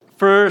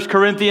1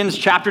 Corinthians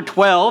chapter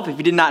 12, if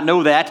you did not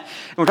know that.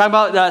 And we're talking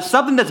about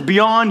something that's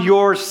beyond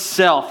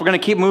yourself. We're going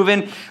to keep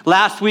moving.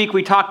 Last week,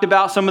 we talked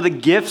about some of the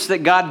gifts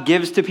that God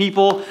gives to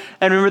people.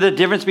 And remember the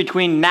difference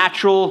between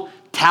natural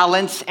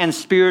talents and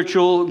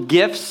spiritual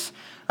gifts.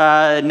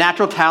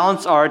 Natural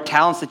talents are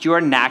talents that you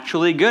are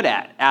naturally good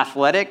at.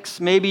 Athletics,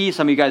 maybe.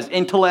 Some of you guys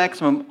intellect,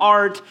 some of them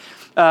art.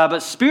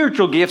 But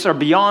spiritual gifts are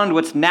beyond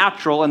what's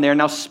natural, and they're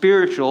now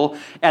spiritual,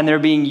 and they're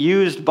being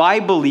used by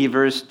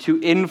believers to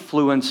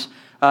influence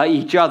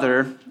each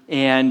other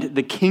and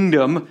the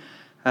kingdom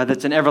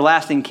that's an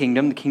everlasting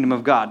kingdom, the kingdom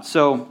of God.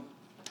 So,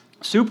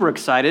 super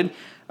excited.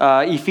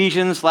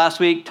 Ephesians last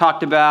week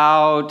talked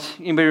about,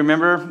 anybody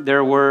remember?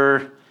 There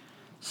were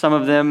some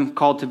of them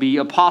called to be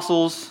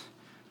apostles,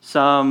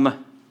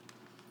 some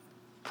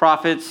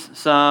prophets,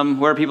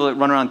 some, where are people that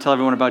run around and tell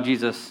everyone about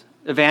Jesus?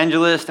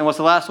 Evangelist, and what's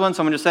the last one?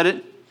 Someone just said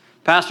it?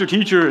 Pastor,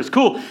 teachers,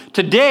 cool.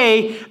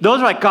 Today, those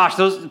are like, gosh,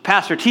 those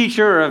pastor,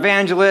 teacher, or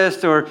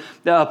evangelist, or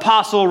the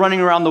apostle running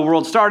around the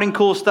world starting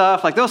cool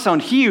stuff, like those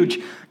sound huge.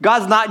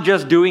 God's not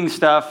just doing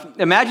stuff.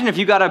 Imagine if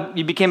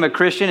you became a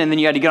Christian and then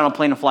you had to get on a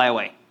plane and fly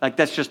away. Like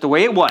that's just the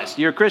way it was.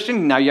 You're a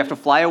Christian, now you have to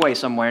fly away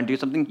somewhere and do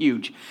something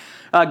huge.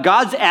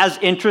 God's as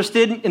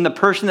interested in the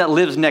person that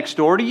lives next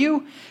door to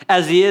you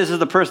as he is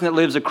the person that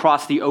lives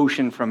across the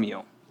ocean from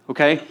you,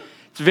 okay?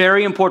 It's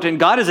very important.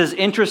 God is as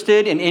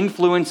interested in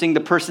influencing the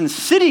person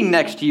sitting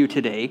next to you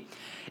today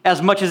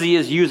as much as he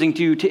is using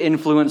you to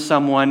influence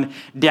someone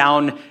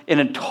down in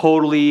a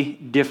totally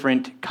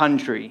different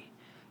country.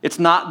 It's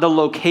not the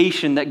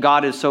location that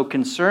God is so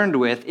concerned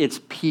with, it's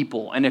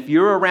people. And if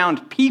you're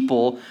around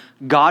people,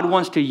 God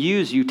wants to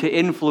use you to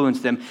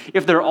influence them.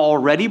 If they're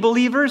already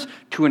believers,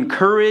 to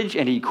encourage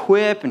and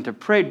equip and to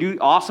pray, do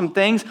awesome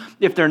things.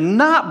 If they're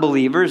not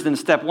believers, then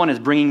step one is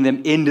bringing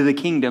them into the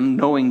kingdom,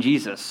 knowing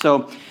Jesus.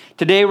 So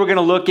today we're going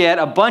to look at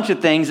a bunch of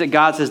things that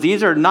God says,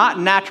 these are not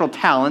natural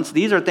talents.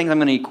 These are things I'm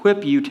going to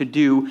equip you to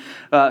do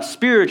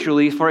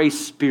spiritually for a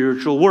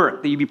spiritual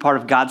work, that you be part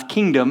of God's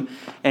kingdom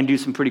and do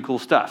some pretty cool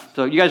stuff.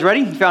 So you guys ready?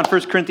 You found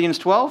 1 Corinthians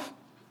 12?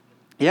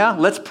 Yeah,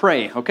 let's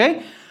pray,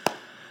 okay?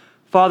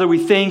 Father, we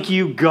thank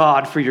you,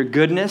 God, for your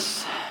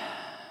goodness.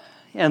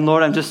 And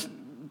Lord, I'm just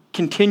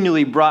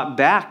continually brought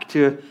back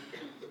to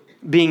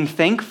being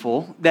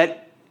thankful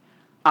that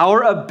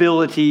our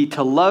ability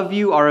to love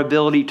you, our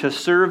ability to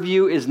serve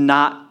you is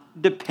not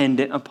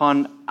dependent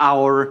upon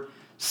our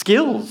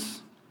skills.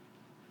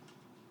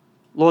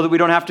 Lord, that we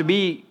don't have to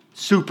be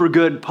super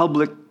good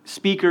public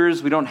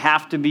speakers. We don't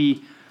have to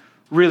be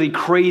really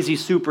crazy,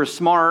 super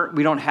smart.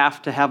 We don't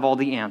have to have all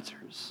the answers.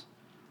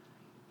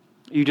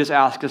 You just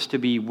ask us to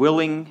be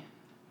willing,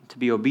 to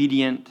be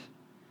obedient,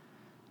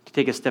 to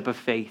take a step of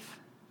faith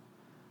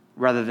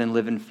rather than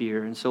live in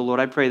fear. And so,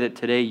 Lord, I pray that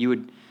today you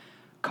would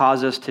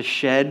cause us to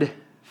shed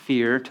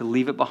fear, to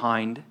leave it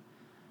behind,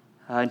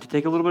 and to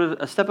take a little bit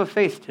of a step of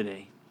faith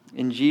today.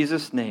 In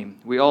Jesus' name.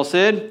 We all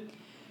said,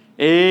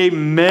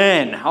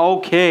 amen.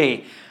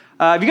 Okay.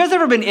 Have you guys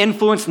ever been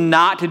influenced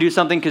not to do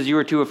something because you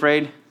were too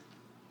afraid?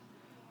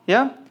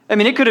 Yeah? I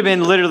mean, it could have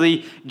been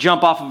literally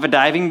jump off of a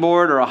diving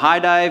board or a high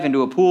dive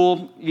into a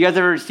pool. You guys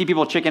ever see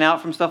people chicken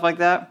out from stuff like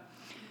that?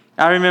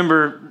 I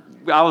remember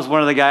I was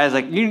one of the guys,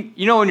 like, you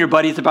know when your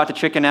buddy's about to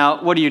chicken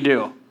out, what do?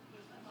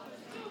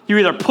 You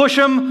either push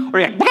them or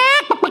you're like,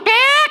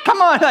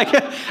 come on, like,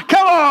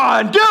 come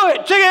on, do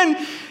it,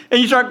 chicken. And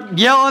you start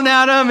yelling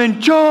at them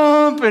and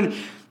jump. And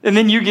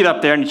then you get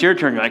up there and it's your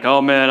turn. You're like,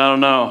 oh man, I don't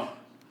know.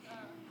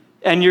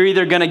 And you're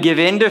either going to give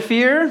in to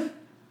fear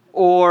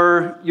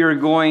or you're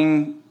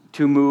going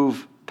to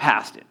move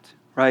past it,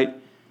 right?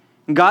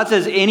 And God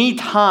says any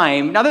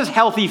time, now there's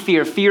healthy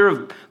fear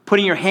of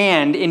putting your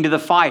hand into the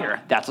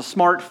fire. That's a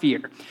smart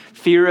fear.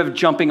 Fear of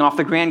jumping off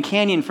the Grand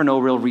Canyon for no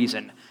real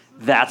reason.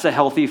 That's a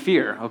healthy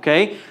fear,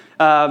 okay?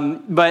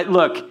 But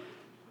look,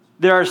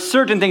 there are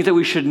certain things that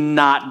we should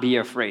not be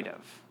afraid of.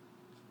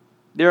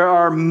 There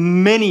are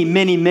many,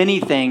 many, many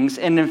things,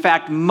 and in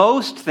fact,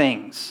 most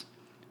things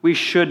we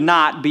should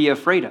not be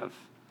afraid of.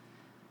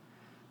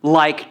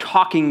 Like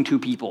talking to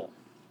people.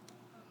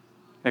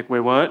 Like,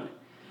 wait, what?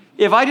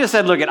 If I just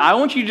said, look, I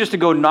want you just to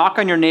go knock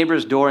on your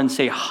neighbor's door and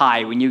say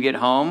hi when you get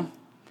home,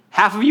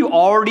 half of you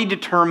already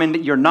determined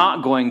that you're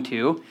not going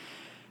to.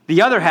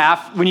 The other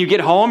half, when you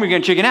get home, you're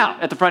going to chicken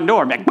out at the front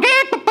door.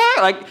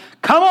 Like,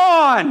 come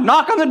on,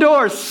 knock on the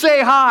door,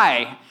 say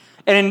hi.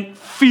 And then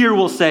fear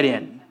will set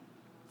in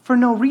for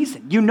no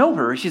reason. You know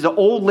her. She's an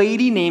old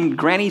lady named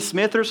Granny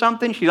Smith or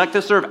something. She likes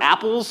to serve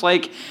apples.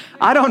 Like,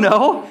 I don't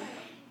know.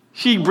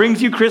 She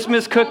brings you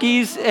Christmas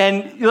cookies,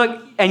 and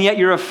yet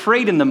you're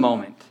afraid in the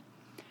moment.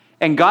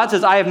 And God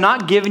says, I have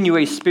not given you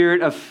a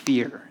spirit of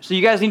fear. So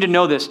you guys need to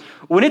know this.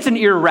 When it's an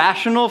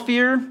irrational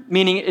fear,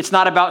 meaning it's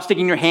not about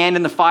sticking your hand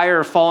in the fire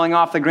or falling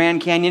off the Grand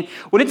Canyon,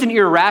 when it's an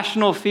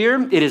irrational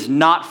fear, it is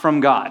not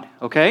from God,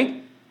 okay?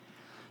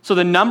 So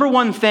the number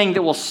one thing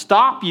that will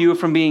stop you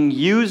from being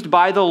used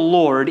by the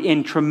Lord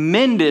in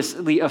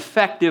tremendously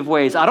effective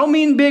ways, I don't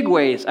mean big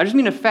ways, I just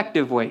mean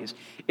effective ways,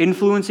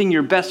 influencing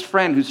your best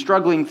friend who's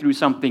struggling through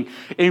something,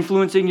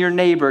 influencing your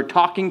neighbor,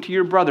 talking to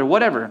your brother,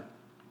 whatever.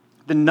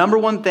 The number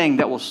one thing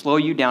that will slow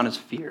you down is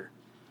fear.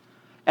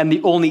 And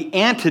the only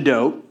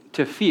antidote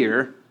to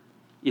fear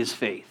is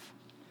faith.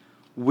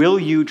 Will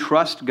you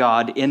trust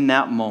God in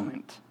that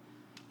moment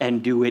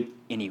and do it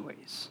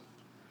anyways?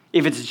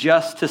 If it's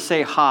just to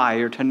say hi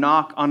or to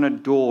knock on a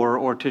door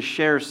or to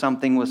share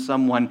something with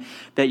someone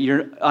that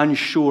you're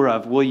unsure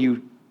of, will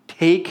you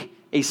take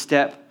a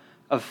step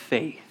of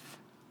faith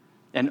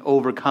and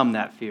overcome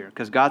that fear?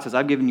 Because God says,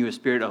 I've given you a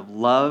spirit of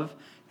love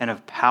and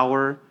of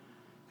power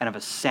and of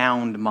a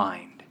sound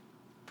mind.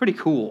 Pretty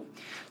cool.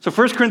 So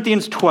 1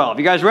 Corinthians 12.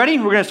 You guys ready?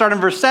 We're going to start in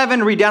verse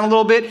 7, read down a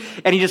little bit,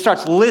 and he just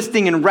starts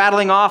listing and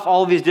rattling off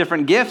all of these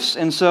different gifts.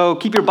 And so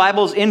keep your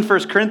Bibles in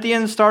 1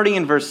 Corinthians, starting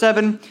in verse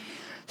 7. It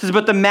says,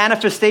 but the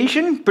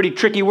manifestation, pretty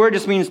tricky word,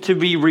 just means to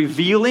be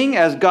revealing.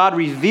 As God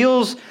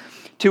reveals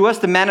to us,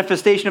 the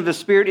manifestation of the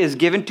Spirit is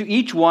given to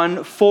each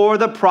one for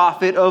the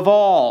profit of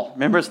all.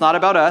 Remember, it's not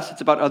about us,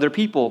 it's about other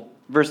people.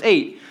 Verse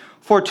 8,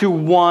 for to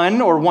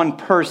one or one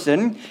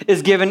person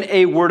is given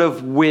a word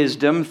of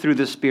wisdom through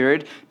the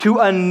Spirit, to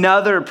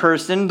another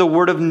person the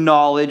word of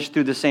knowledge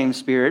through the same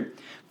Spirit.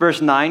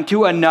 Verse 9,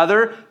 to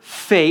another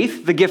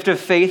faith, the gift of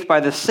faith by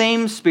the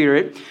same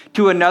Spirit,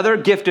 to another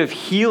gift of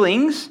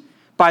healings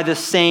by the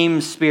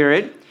same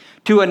Spirit,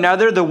 to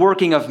another the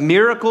working of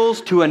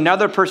miracles, to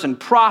another person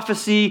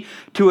prophecy,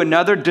 to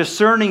another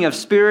discerning of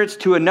spirits,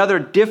 to another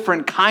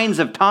different kinds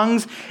of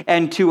tongues,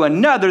 and to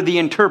another the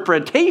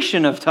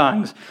interpretation of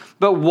tongues.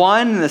 But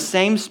one and the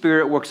same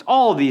Spirit works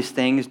all these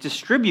things,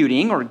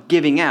 distributing or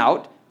giving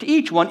out to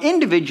each one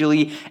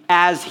individually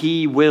as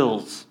he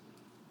wills.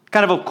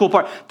 Kind of a cool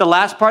part. The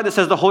last part that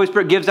says the Holy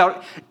Spirit gives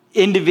out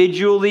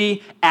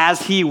individually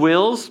as he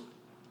wills.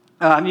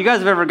 You guys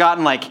have ever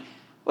gotten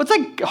it's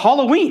like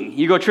Halloween.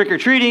 You go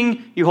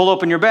trick-or-treating, you hold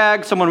open your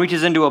bag, someone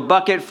reaches into a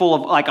bucket full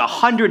of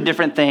 100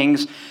 different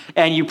things,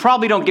 and you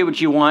probably don't get what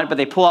you want, but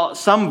they pull out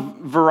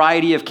some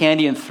variety of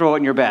candy and throw it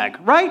in your bag,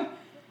 right?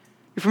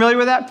 You familiar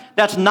with that?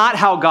 That's not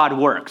how God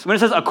works. When it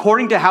says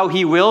according to how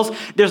he wills,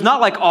 there's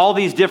not all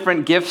these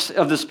different gifts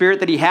of the Spirit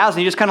that he has, and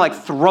he just kind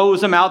of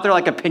throws them out there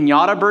like a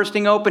piñata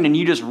bursting open, and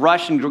you just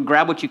rush and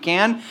grab what you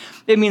can.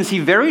 It means he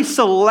very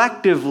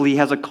selectively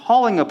has a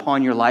calling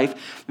upon your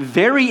life,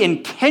 very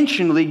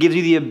intentionally gives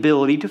you the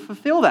ability to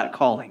fulfill that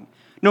calling,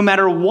 no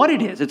matter what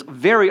it is. It's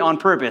very on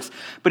purpose.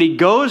 But he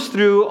goes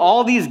through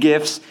all these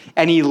gifts,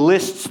 and he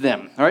lists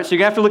them. All right, so you're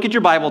going to have to look at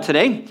your Bible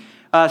today.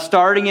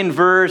 Starting in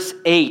verse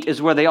 8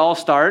 is where they all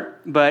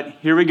start, but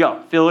here we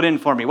go. Fill it in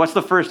for me. What's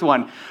the first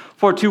one?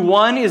 For to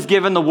one is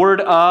given the word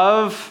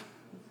of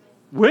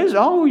wisdom.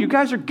 Oh, you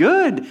guys are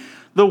good.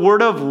 The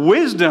word of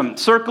wisdom.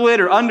 Circle it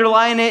or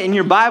underline it in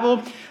your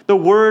Bible. The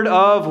word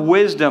of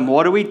wisdom.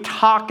 What are we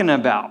talking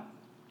about?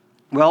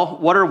 Well,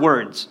 what are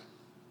words?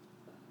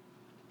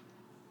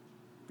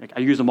 I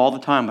use them all the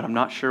time, but I'm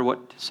not sure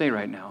what to say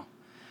right now.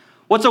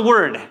 What's a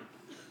word?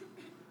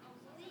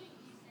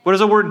 What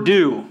does a word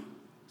do?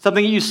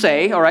 Something you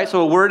say, all right?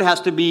 So a word has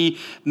to be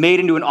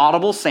made into an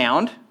audible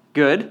sound.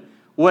 Good.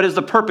 What is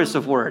the purpose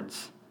of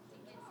words?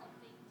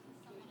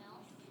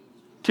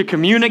 To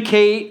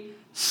communicate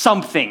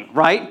something,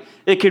 right?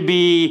 It could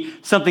be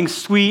something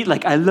sweet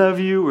like I love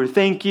you or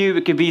thank you.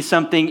 It could be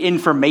something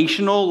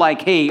informational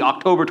like, hey,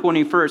 October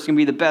 21st is going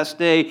to be the best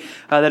day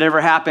that ever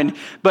happened.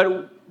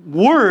 But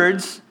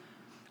words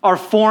are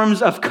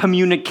forms of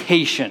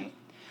communication.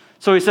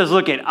 So he says,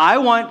 look, I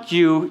want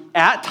you,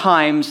 at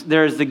times,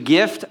 there's the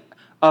gift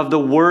of the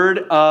word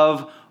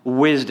of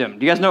wisdom.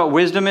 Do you guys know what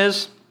wisdom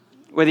is?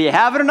 Whether you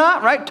have it or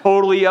not, right?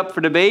 Totally up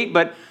for debate,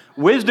 but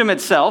wisdom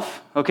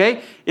itself,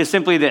 okay, is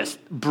simply this: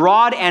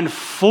 broad and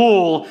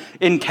full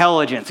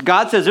intelligence.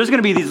 God says there's going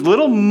to be these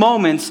little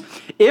moments,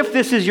 if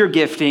this is your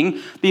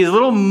gifting, these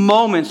little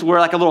moments where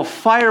a little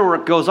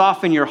firework goes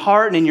off in your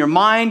heart and in your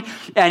mind,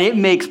 and it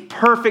makes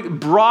perfect,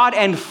 broad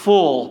and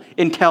full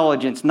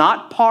intelligence.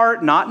 Not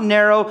part, not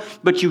narrow,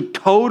 but you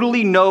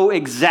totally know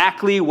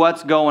exactly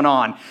what's going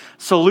on.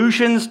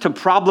 Solutions to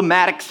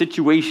problematic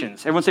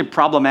situations. Everyone say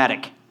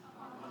problematic.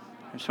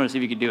 I just want to see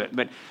if you could do it,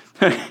 but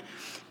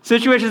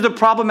situations of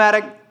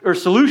problematic, or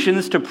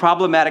solutions to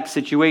problematic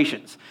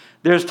situations.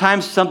 There's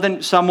times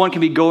someone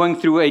can be going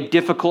through a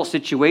difficult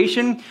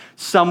situation.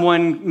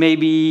 Someone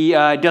maybe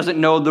doesn't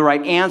know the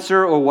right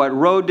answer or what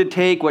road to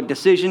take, what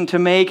decision to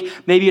make.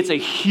 Maybe it's a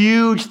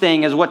huge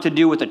thing as what to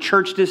do with a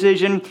church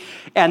decision.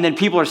 And then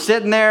people are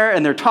sitting there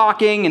and they're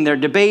talking and they're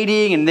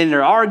debating and then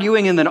they're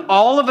arguing. And then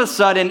all of a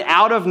sudden,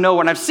 out of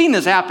nowhere, and I've seen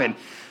this happen,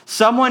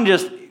 someone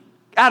just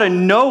out of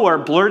nowhere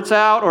blurts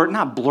out, or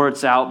not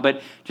blurts out,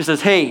 but just says,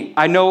 hey,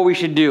 I know what we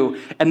should do.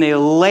 And they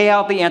lay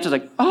out the answers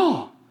like,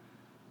 oh,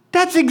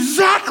 that's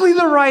exactly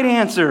the right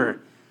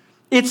answer.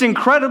 It's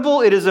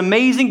incredible. It is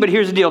amazing. But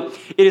here's the deal.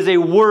 It is a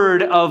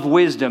word of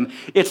wisdom.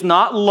 It's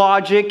not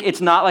logic.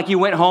 It's not like you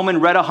went home and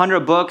read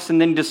 100 books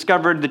and then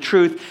discovered the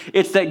truth.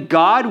 It's that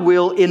God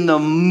will, in the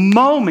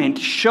moment,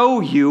 show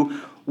you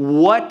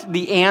what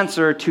the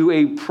answer to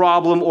a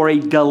problem or a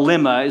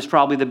dilemma is,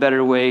 probably the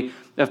better way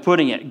of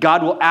putting it.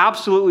 God will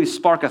absolutely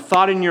spark a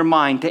thought in your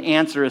mind to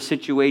answer a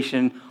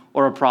situation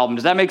or a problem.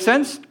 Does that make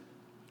sense?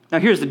 Now,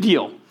 here's the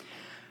deal.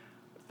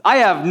 I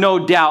have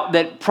no doubt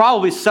that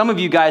probably some of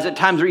you guys at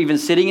times are even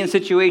sitting in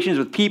situations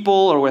with people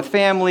or with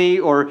family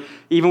or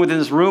even within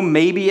this room,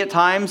 maybe at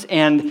times,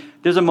 and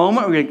there's a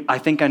moment where you're like, I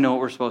think I know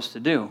what we're supposed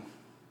to do,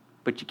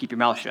 but you keep your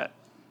mouth shut.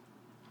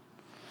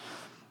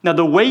 Now,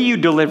 the way you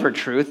deliver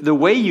truth, the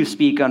way you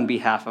speak on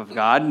behalf of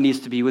God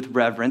needs to be with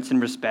reverence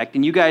and respect.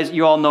 And you guys,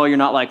 you all know you're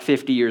not like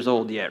 50 years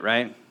old yet,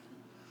 right?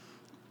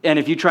 And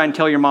if you try and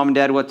tell your mom and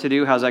dad what to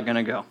do, how's that going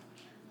to go?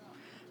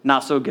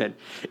 Not so good.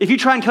 If you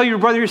try and tell your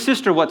brother or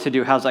sister what to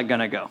do, how's that going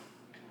to go?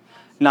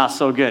 Not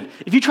so good.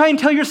 If you try and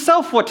tell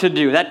yourself what to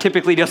do, that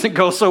typically doesn't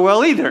go so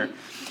well either.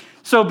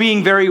 So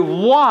being very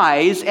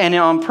wise and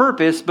on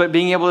purpose, but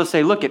being able to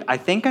say, look, I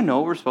think I know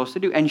what we're supposed to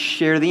do, and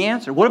share the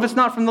answer. What if it's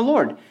not from the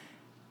Lord?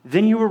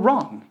 Then you were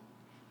wrong.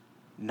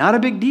 Not a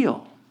big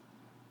deal.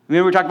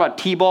 Remember we talked about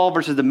T-ball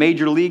versus the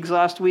major leagues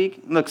last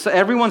week? Look, so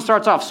everyone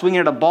starts off swinging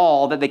at a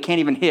ball that they can't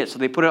even hit, so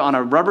they put it on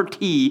a rubber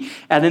tee,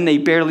 and then they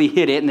barely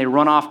hit it, and they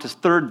run off to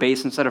third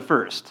base instead of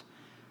first.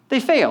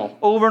 They fail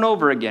over and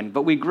over again,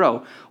 but we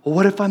grow. Well,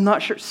 what if I'm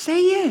not sure?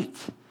 Say it.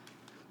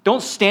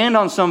 Don't stand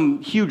on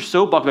some huge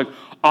soapbox like,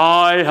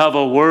 I have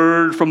a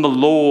word from the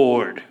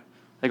Lord.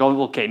 Like,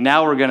 oh, okay,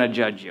 now we're going to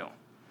judge you.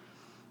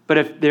 But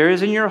if there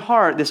is in your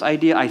heart this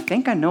idea, I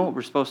think I know what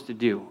we're supposed to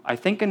do. I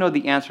think I know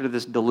the answer to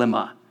this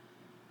dilemma.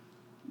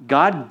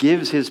 God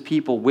gives his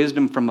people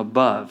wisdom from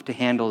above to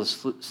handle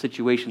the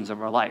situations of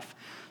our life.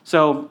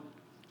 So,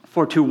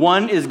 for to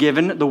one is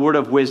given the word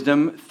of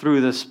wisdom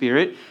through the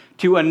Spirit.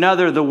 To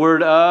another, the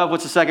word of,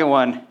 what's the second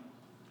one?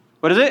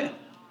 What is it?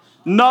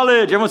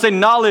 Knowledge. Everyone say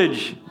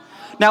knowledge.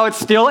 Now, it's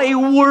still a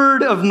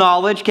word of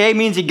knowledge, okay? It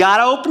means you got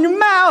to open your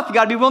mouth. You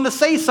got to be willing to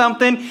say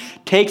something.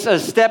 Takes a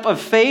step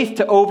of faith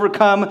to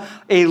overcome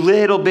a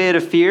little bit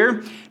of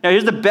fear. Now,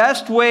 here's the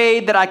best way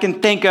that I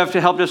can think of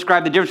to help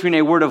describe the difference between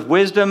a word of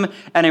wisdom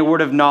and a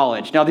word of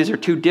knowledge. Now, these are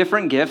two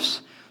different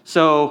gifts.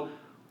 So,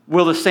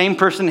 will the same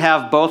person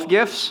have both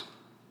gifts?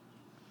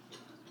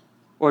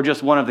 Or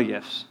just one of the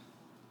gifts?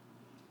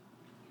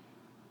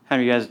 How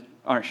many of you guys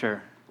aren't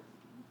sure?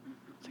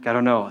 I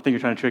don't know. I think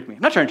you're trying to trick me.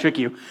 I'm not trying to trick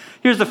you.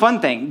 Here's the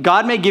fun thing.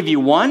 God may give you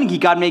one.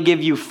 God may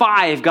give you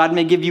 5. God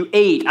may give you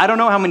 8. I don't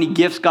know how many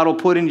gifts God will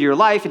put into your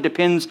life. It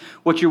depends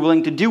what you're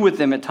willing to do with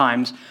them at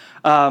times.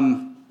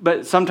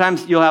 But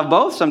sometimes you'll have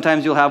both.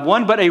 Sometimes you'll have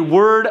one. But a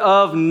word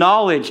of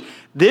knowledge.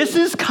 This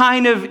is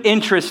kind of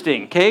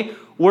interesting, okay?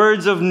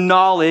 Words of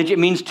knowledge. It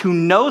means to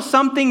know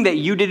something that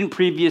you didn't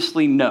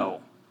previously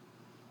know.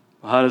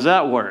 Well, how does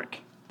that work?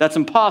 That's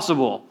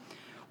impossible.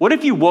 What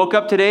if you woke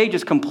up today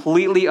just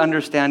completely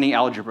understanding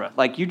algebra?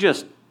 Like you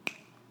just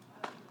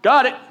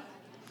got it.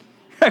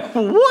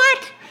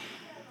 What?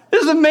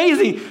 This is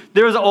amazing.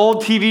 There was an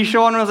old TV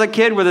show when I was a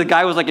kid where the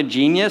guy was like a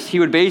genius. He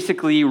would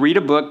basically read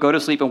a book, go to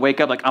sleep, and wake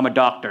up like, I'm a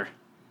doctor.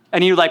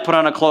 And he would like put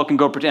on a cloak and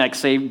go pretend, like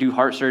say, do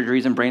heart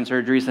surgeries and brain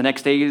surgeries. The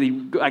next day,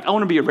 like, I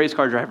want to be a race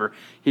car driver.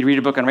 He'd read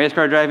a book on race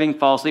car driving,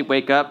 fall asleep,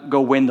 wake up, go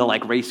win the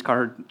like race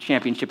car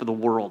championship of the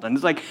world. And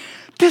it's like,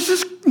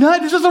 this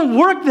doesn't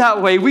work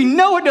that way. We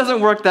know it doesn't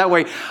work that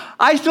way.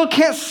 I still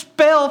can't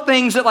spell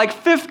things that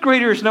like 5th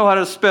graders know how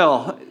to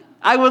spell.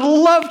 I would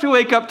love to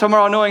wake up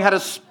tomorrow knowing how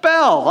to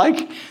spell.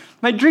 Like,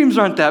 my dreams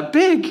aren't that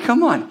big.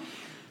 Come on.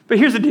 But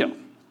here's the deal.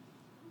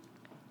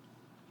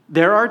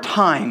 There are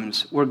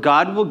times where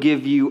God will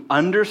give you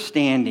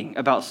understanding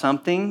about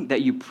something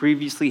that you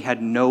previously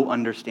had no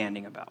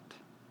understanding about.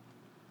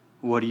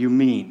 What do you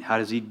mean? How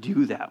does he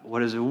do that? What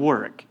does it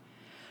work?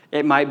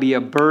 It might be a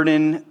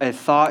burden, a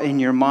thought in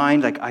your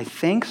mind, like, I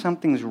think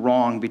something's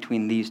wrong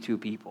between these two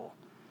people.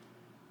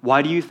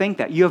 Why do you think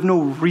that? You have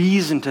no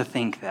reason to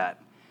think that.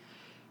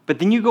 But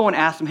then you go and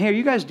ask them, hey, are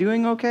you guys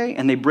doing okay?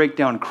 And they break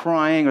down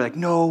crying, or like,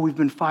 no, we've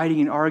been fighting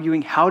and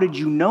arguing. How did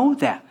you know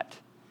that?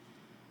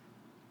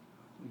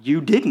 You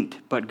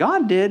didn't, but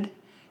God did.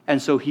 And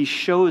so he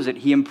shows it.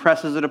 He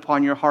impresses it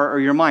upon your heart or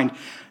your mind.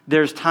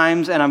 There's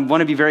times, and I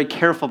want to be very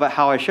careful about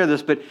how I share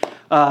this, but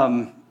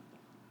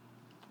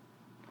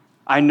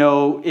I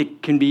know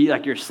it can be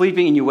like you're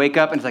sleeping and you wake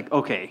up and it's like,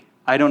 okay,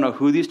 I don't know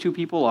who these two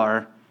people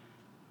are.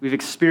 We've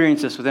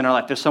experienced this within our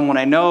life. There's someone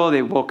I know,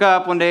 they woke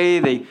up one day,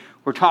 they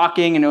were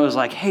talking, and it was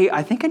like, hey,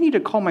 I think I need to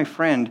call my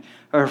friend.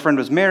 Her friend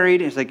was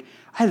married. It's like,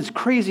 I had this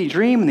crazy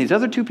dream, and these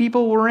other two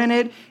people were in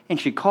it. And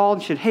she called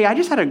and she said, hey, I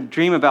just had a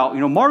dream about,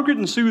 Margaret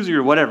and Susie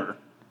or whatever.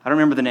 I don't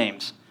remember the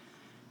names.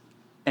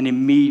 And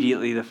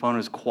immediately the phone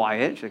was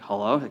quiet. She's like,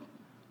 hello? Like,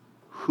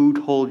 who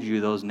told you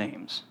those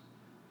names?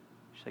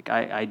 She's like,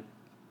 I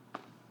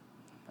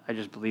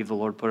just believe the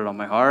Lord put it on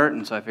my heart,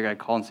 and so I figured I'd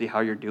call and see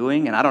how you're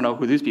doing. And I don't know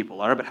who these people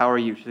are, but how are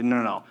you? She said,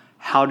 no.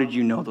 How did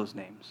you know those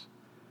names?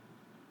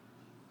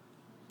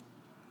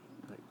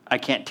 I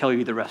can't tell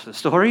you the rest of the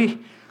story,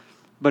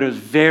 but it was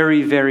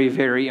very, very,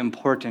 very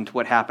important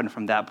what happened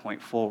from that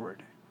point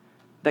forward.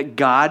 That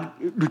God,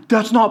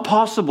 that's not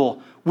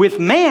possible. With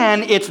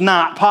man, it's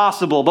not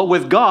possible, but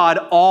with God,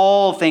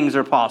 all things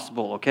are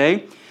possible,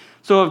 okay?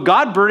 So if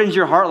God burdens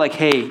your heart like,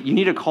 hey, you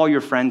need to call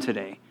your friend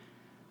today.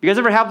 You guys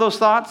ever have those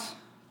thoughts?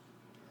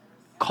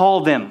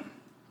 Call them.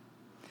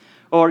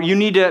 Or you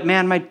need to,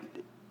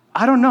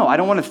 I don't know. I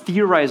don't want to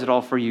theorize it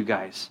all for you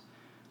guys.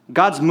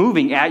 God's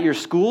moving at your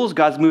schools.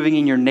 God's moving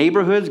in your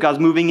neighborhoods. God's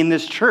moving in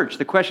this church.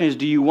 The question is,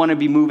 do you want to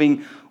be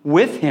moving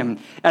with him?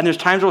 And there's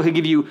times where he'll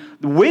give you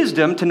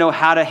wisdom to know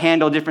how to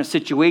handle different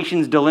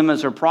situations,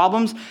 dilemmas, or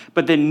problems,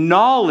 but then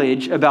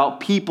knowledge about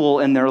people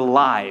and their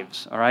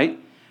lives, all right?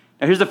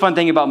 Now, here's the fun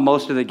thing about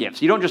most of the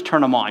gifts. You don't just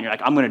turn them on. You're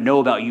like, I'm going to know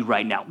about you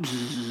right now.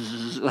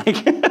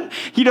 Like,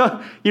 you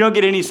don't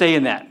get any say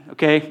in that,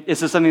 okay? It's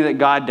just something that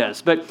God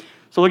does. But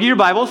so look at your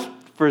Bibles.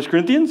 1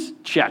 Corinthians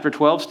chapter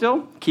 12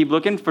 still. Keep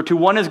looking. For to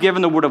one is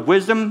given the word of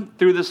wisdom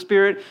through the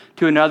Spirit,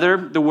 to another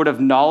the word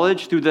of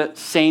knowledge through the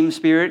same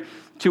Spirit,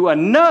 to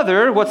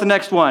another, what's the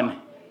next one?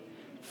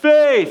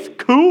 Faith.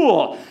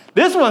 Cool.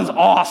 This one's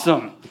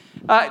awesome.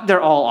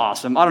 They're all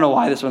awesome. I don't know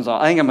why this one's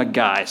awesome. I think I'm a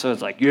guy, so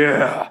it's like,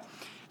 yeah.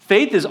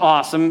 Faith is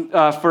awesome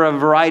for a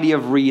variety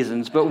of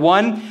reasons. But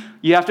one,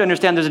 you have to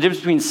understand there's a difference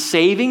between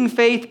saving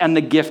faith and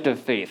the gift of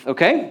faith,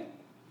 okay?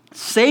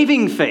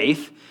 Saving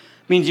faith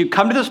means you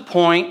come to this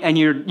point and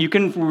you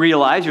can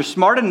realize you're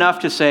smart enough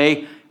to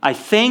say, I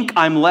think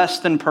I'm less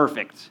than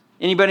perfect.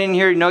 Anybody in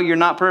here know you're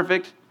not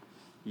perfect?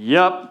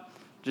 Yep.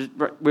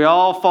 We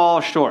all fall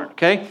short,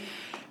 okay?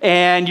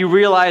 And you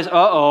realize,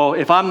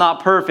 if I'm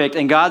not perfect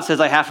and God says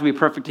I have to be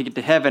perfect to get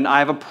to heaven, I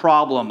have a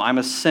problem. I'm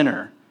a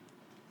sinner.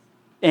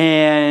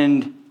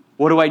 And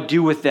what do I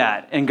do with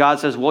that? And God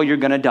says, well, you're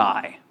going to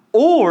die.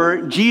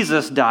 Or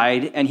Jesus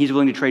died and he's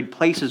willing to trade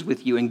places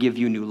with you and give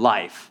you new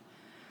life.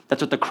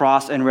 That's what the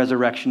cross and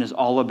resurrection is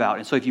all about.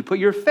 And so if you put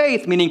your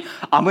faith, meaning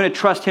I'm going to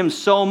trust him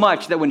so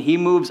much that when he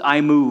moves, I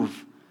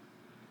move.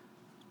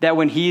 That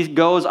when he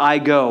goes, I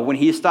go. When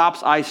he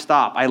stops, I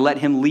stop. I let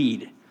him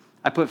lead.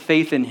 I put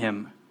faith in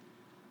him.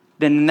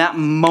 Then in that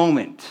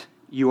moment,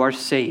 you are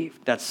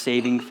saved. That's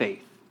saving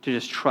faith. To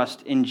just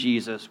trust in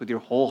Jesus with your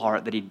whole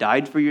heart that he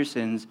died for your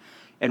sins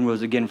and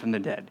rose again from the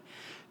dead.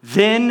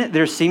 Then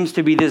there seems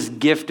to be this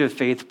gift of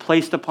faith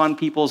placed upon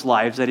people's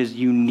lives that is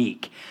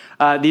unique.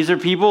 These are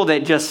people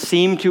that just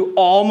seem to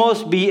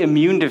almost be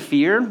immune to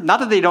fear. Not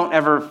that they don't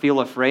ever feel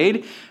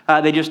afraid.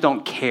 They just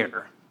don't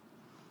care.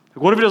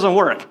 What if it doesn't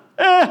work?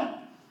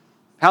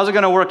 How's it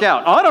going to work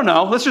out? I don't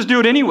know. Let's just do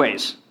it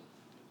anyways.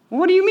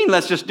 What do you mean,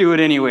 let's just do it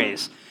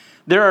anyways?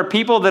 There are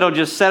people that'll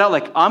just set out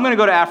like, I'm going to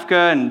go to Africa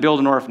and build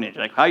an orphanage.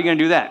 Like, how are you going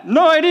to do that?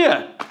 No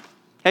idea. How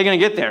are you going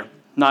to get there?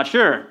 Not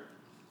sure,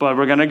 but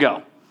we're going to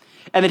go.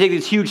 And they take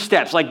these huge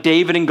steps like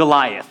David and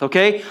Goliath,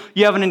 okay?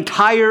 You have an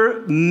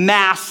entire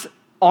mass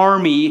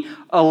army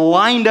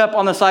lined up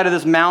on the side of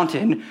this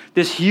mountain,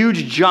 this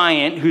huge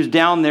giant who's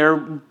down there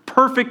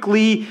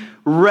perfectly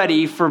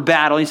ready for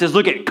battle. He says,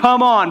 look it,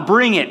 come on,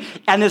 bring it.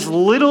 And this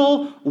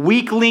little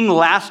weakling,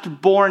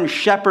 last-born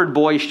shepherd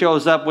boy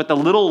shows up with a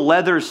little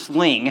leather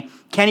sling,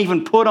 can't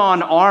even put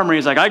on armor.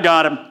 He's like, I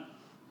got him.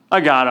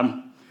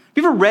 Have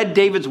you ever read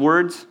David's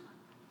words? Have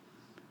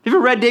you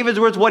ever read David's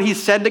words, what he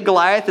said to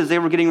Goliath as they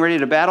were getting ready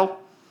to battle?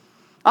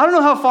 I don't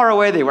know how far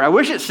away they were. I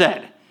wish it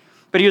said.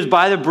 But he was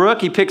by the brook.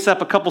 He picks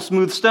up a couple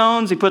smooth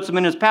stones. He puts them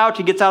in his pouch.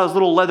 He gets out his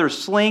little leather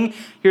sling.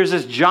 Here's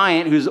this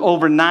giant who's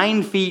over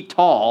 9 feet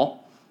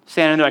tall,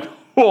 standing there like,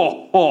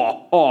 ho,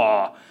 ho,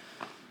 ho.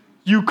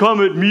 You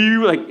come at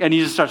me? And he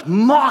just starts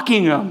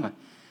mocking him. And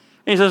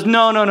he says,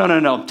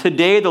 no.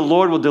 Today the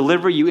Lord will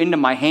deliver you into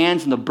my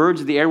hands, and the birds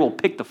of the air will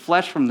pick the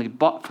flesh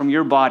from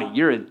your body.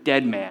 You're a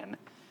dead man.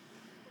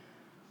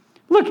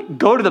 Look,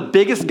 go to the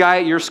biggest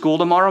guy at your school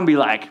tomorrow and be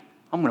like,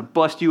 I'm going to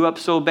bust you up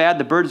so bad,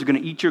 the birds are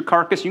going to eat your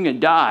carcass, you're going to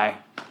die.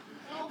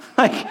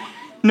 Like,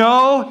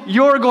 no,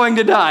 you're going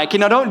to die. Okay,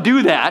 now don't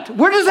do that.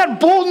 Where does that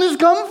boldness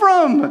come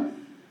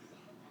from?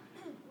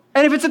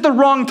 And if it's at the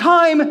wrong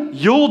time,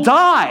 you'll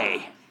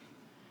die.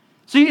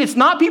 See, it's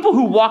not people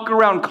who walk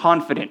around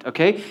confident,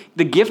 okay?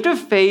 The gift of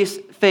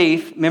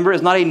faith, remember,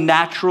 is not a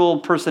natural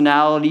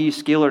personality,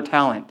 skill, or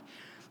talent.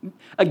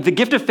 The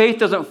gift of faith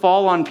doesn't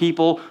fall on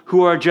people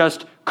who are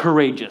just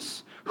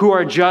courageous, who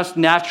are just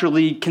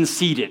naturally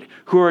conceited,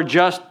 who are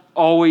just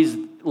always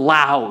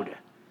loud.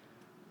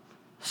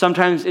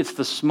 Sometimes it's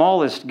the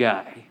smallest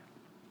guy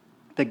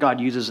that God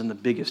uses in the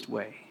biggest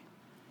way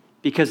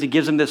because he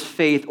gives him this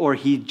faith, or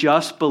he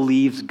just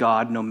believes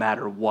God no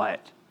matter what.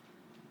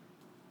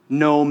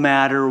 No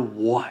matter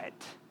what.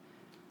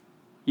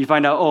 You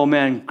find out, oh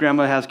man,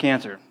 grandma has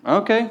cancer.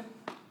 Okay.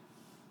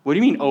 What do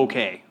you mean,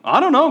 okay? I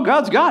don't know.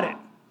 God's got it.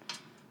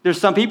 There's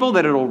some people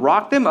that it'll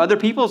rock them. Other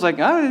people, it's like,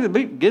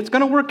 it's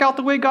going to work out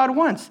the way God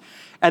wants.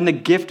 And the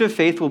gift of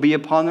faith will be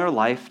upon their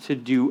life to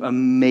do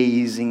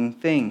amazing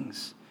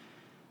things.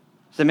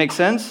 Does that make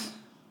sense?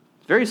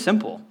 It's very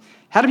simple.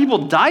 How do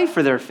people die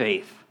for their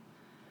faith?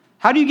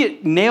 How do you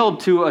get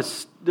nailed to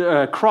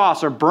a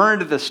cross or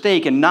burned at the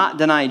stake and not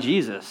deny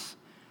Jesus?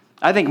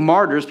 I think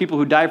martyrs, people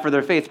who die for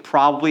their faith,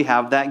 probably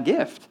have that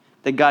gift.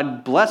 That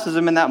God blesses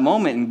them in that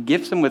moment and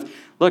gifts them with,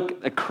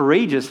 a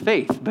courageous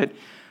faith. But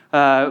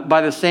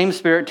by the same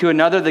Spirit, to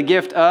another the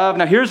gift of,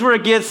 now here's where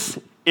it gets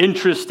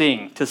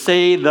interesting, to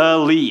say the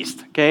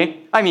least, okay?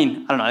 I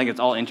think it's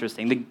all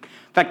interesting. The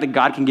fact that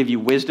God can give you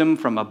wisdom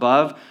from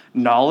above,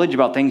 knowledge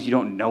about things you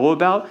don't know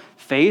about,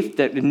 faith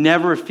that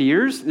never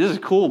fears, this is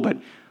cool, but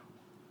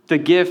The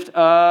gift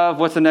of,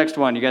 what's the next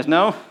one? You guys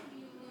know?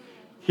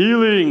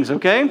 Healings,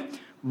 okay?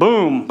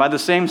 Boom, by the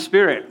same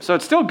Spirit. So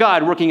it's still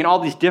God working in all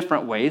these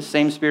different ways.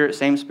 Same Spirit,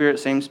 same Spirit,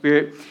 same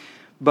Spirit.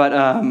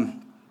 But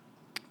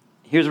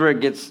here's where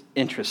it gets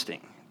interesting.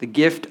 The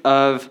gift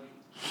of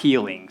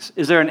healings.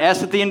 Is there an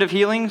S at the end of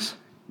healings?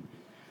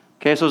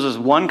 Okay, so is this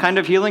one kind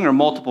of healing or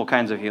multiple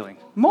kinds of healing?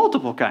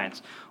 Multiple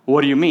kinds.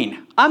 What do you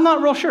mean? I'm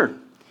not real sure.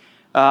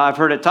 I've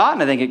heard it taught,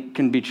 and I think it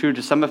can be true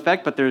to some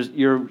effect, but there's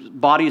your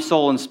body,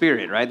 soul, and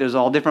spirit, right? There's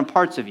all different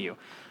parts of you.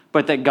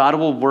 But that God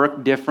will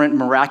work different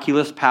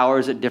miraculous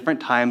powers at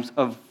different times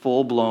of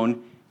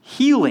full-blown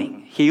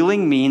healing.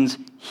 Healing means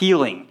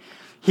healing.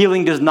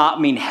 Healing does not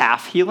mean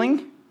half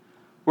healing,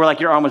 where like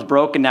your arm was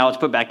broke and now it's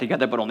put back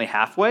together, but only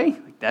halfway.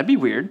 Like, that'd be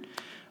weird.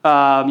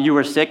 You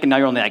were sick and now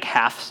you're only like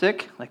half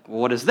sick. Like,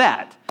 what is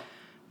that?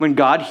 When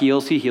God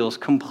heals, he heals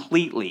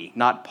completely,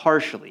 not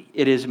partially.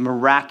 It is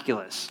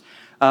miraculous.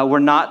 We're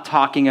not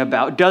talking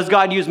about, does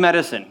God use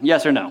medicine?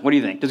 Yes or no? What do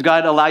you think? Does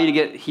God allow you to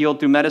get healed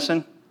through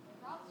medicine?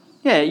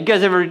 Yeah, you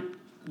guys ever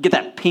get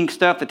that pink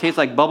stuff that tastes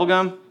like bubble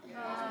gum?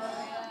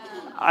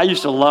 I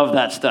used to love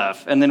that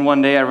stuff. And then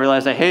one day I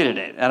realized I hated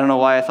it. I don't know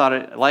why I thought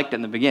I liked it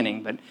in the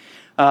beginning.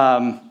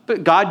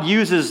 But God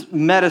uses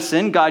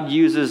medicine. God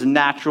uses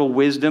natural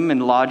wisdom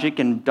and logic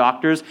and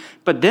doctors.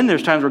 But then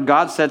there's times where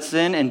God sets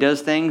in and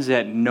does things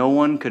that no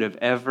one could have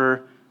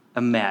ever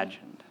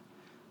imagined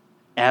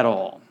at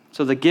all.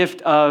 So the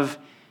gift of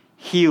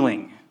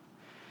healing.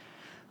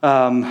 What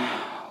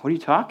are you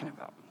talking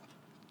about?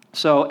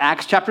 So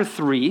Acts chapter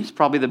 3 is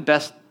probably the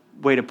best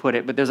way to put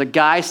it, but there's a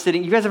guy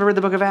sitting. You guys ever read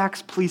the book of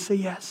Acts? Please say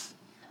yes.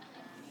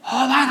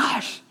 Oh my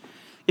gosh.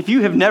 If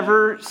you have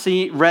never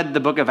read the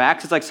book of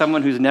Acts, it's like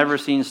someone who's never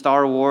seen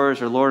Star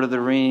Wars or Lord of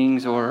the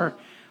Rings or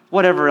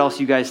whatever else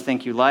you guys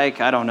think you like.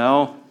 I don't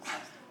know.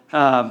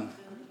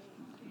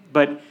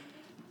 But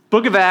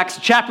book of Acts,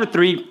 chapter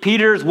 3,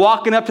 Peter's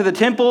walking up to the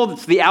temple.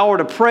 It's the hour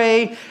to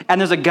pray. And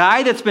there's a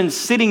guy that's been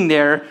sitting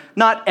there.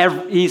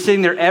 He's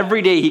sitting there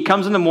every day. He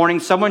comes in the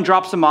morning. Someone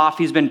drops him off.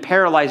 He's been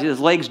paralyzed.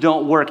 His legs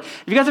don't work.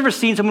 Have you guys ever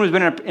seen someone who's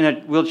been in a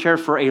wheelchair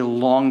for a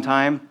long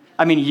time?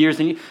 I mean, years.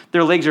 And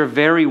their legs are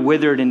very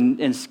withered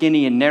and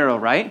skinny and narrow,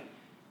 right? You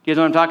guys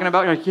know what I'm talking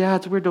about? You're like, yeah,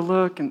 it's weird to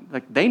look. And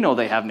like, they know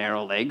they have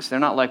narrow legs. They're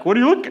not like, what are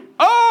you looking?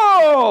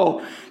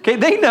 Oh! Okay,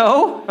 they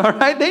know. All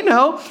right, they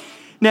know.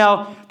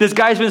 Now, this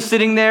guy's been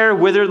sitting there,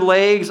 withered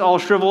legs, all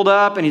shriveled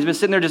up, and he's been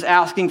sitting there just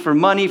asking for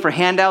money, for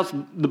handouts.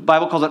 The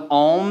Bible calls it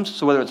alms,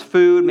 so whether it's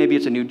food, maybe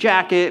it's a new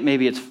jacket,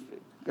 maybe it's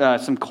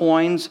some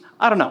coins,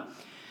 I don't know.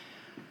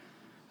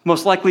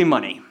 Most likely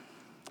money.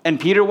 And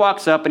Peter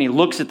walks up and he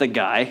looks at the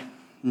guy,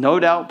 no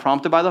doubt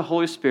prompted by the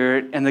Holy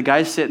Spirit, and the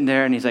guy's sitting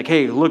there and he's like,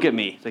 hey, look at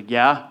me. He's like,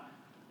 yeah,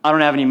 I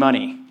don't have any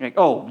money. You're like,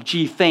 oh,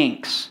 gee,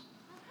 thanks.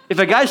 If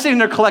a guy's sitting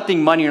there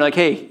collecting money, you're like,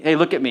 hey,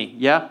 look at me.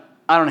 Yeah,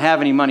 I don't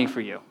have any money for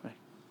you.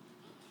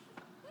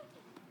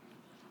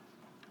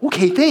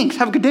 Okay, thanks.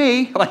 Have a good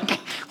day. Like,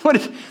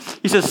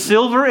 he says,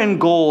 silver and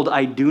gold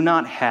I do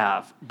not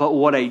have, but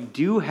what I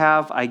do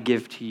have I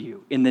give to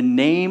you. In the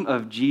name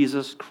of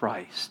Jesus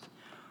Christ,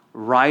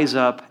 rise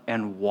up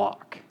and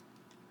walk.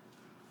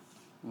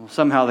 Well,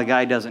 somehow the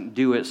guy doesn't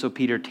do it, so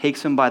Peter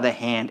takes him by the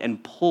hand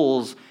and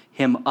pulls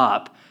him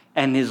up,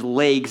 and his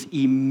legs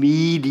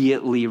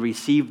immediately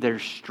receive their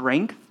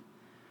strength.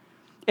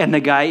 And the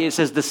guy, it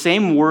says the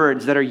same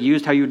words that are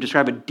used how you would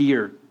describe a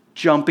deer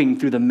jumping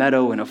through the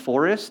meadow in a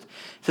forest.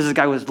 It says this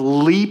guy was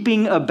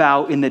leaping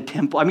about in the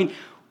temple. I mean,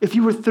 if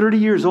you were 30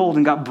 years old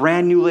and got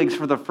brand new legs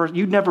for the first,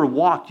 you've never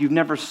walked, you've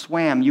never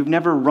swam, you've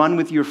never run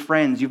with your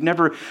friends, you've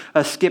never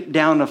skipped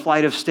down a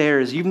flight of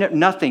stairs,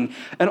 nothing.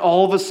 And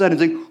all of a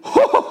sudden it's like,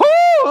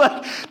 hoo-hoo-hoo!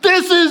 Like,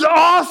 this is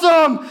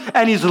awesome!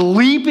 And he's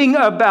leaping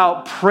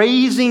about,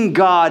 praising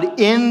God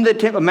in the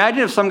temple.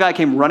 Imagine if some guy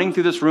came running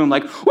through this room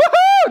like,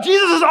 woohoo!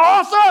 Jesus is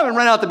awesome! And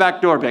ran out the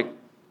back door, like,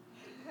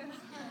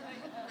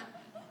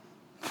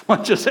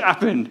 what just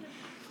happened?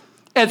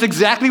 And it's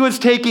exactly what's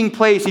taking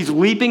place. He's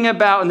leaping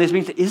about, and this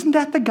means, isn't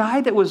that the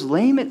guy that was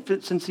lame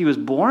since he was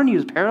born? He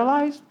was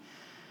paralyzed?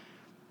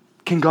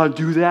 Can God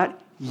do that?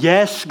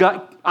 Yes,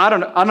 God. I don't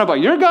know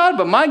about your God,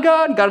 but my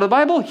God, God of the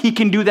Bible, he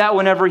can do that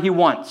whenever he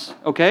wants,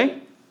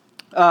 okay?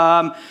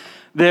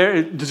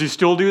 Does he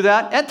still do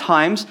that? At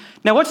times.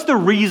 Now, what's the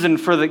reason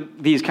for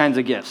these kinds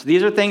of gifts?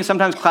 These are things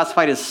sometimes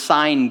classified as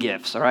sign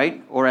gifts, all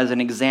right, or as an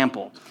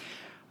example.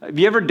 Have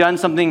you ever done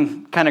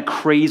something kind of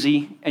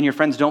crazy and your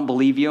friends don't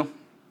believe you?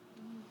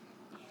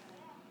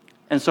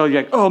 And so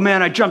you're like, oh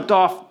man, I jumped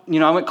off,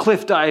 I went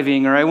cliff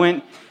diving, or I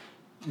went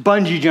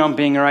bungee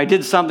jumping, or I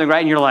did something, right?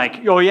 And you're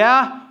like, oh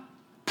yeah?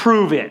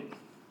 Prove it.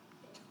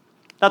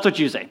 That's what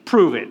you say.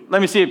 Prove it.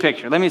 Let me see a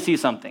picture. Let me see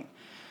something.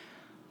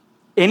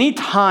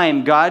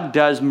 Anytime God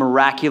does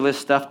miraculous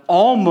stuff,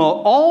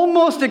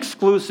 almost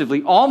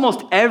exclusively,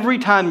 almost every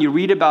time you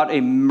read about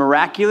a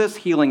miraculous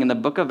healing in the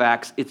book of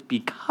Acts, it's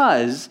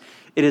because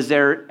it is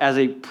there as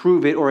a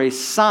prove it or a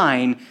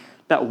sign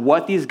that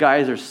what these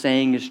guys are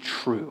saying is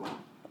true.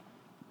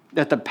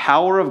 That the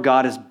power of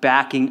God is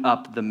backing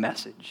up the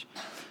message.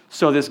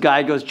 So this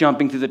guy goes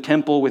jumping through the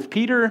temple with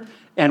Peter,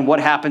 And what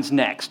happens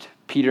next?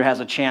 Peter has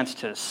a chance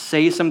to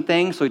say some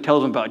things, so he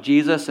tells them about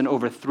Jesus, and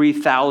over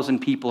 3,000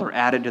 people are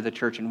added to the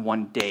church in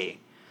one day.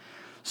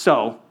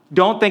 So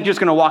don't think you're just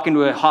going to walk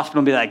into a hospital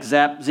and be like,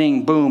 zap,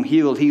 zing, boom,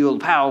 healed,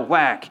 pow,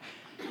 whack.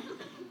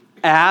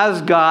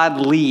 As God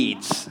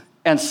leads,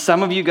 and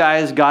some of you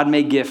guys, God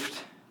may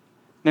gift.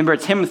 Remember,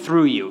 it's him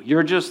through you.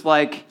 You're just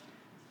like,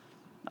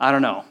 I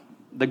don't know,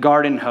 the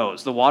garden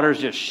hose. The water's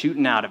just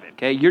shooting out of it,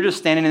 okay? You're just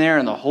standing there,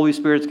 and the Holy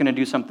Spirit's going to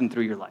do something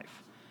through your life.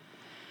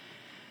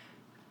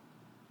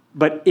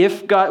 But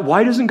if God,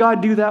 why doesn't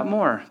God do that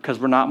more? Because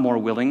we're not more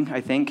willing,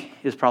 I think,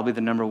 is probably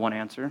the number one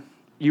answer.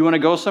 You want to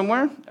go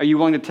somewhere? Are you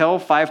willing to tell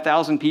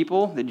 5,000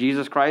 people that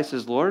Jesus Christ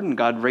is Lord and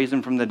God raised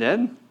him from the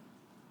dead?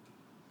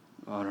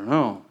 I don't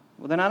know.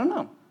 Well, then I don't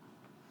know.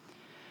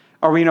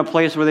 Are we in a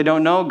place where they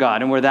don't know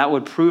God and where that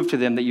would prove to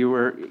them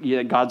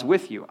that God's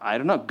with you? I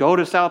don't know. Go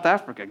to South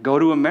Africa. Go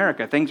to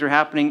America. Things are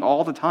happening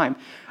all the time.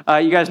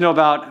 You guys know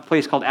about a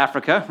place called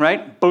Africa,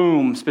 right?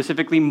 Boom.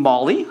 Specifically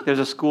Mali. There's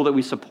a school that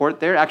we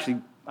support there.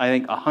 Actually, I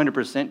think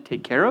 100%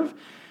 take care of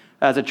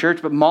as a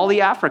church. But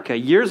Mali, Africa.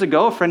 Years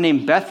ago, a friend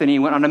named Bethany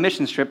went on a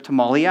mission trip to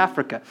Mali,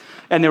 Africa.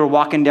 And they were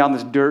walking down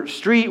this dirt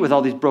street with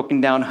all these broken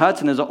down huts.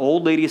 And there's an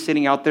old lady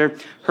sitting out there.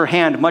 Her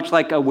hand, much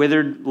like a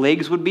withered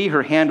legs would be,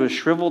 her hand was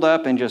shriveled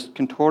up and just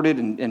contorted.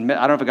 And I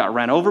don't know if it got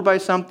ran over by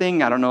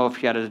something. I don't know if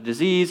she had a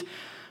disease.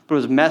 But it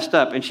was messed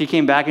up. And she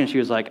came back and she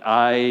was like,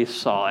 I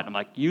saw it. I'm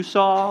like, you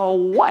saw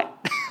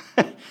what?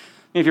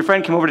 If your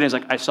friend came over to me and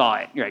was like, I saw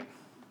it. You're like,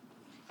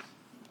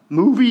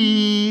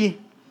 movie,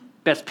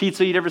 best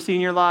pizza you'd ever seen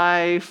in your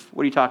life.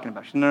 What are you talking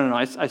about? She said, no,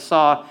 I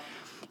saw.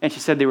 And she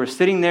said they were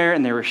sitting there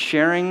and they were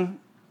sharing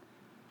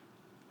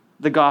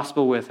the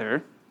gospel with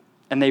her.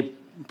 And they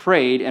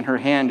prayed and her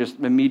hand just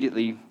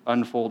immediately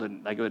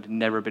unfolded like it had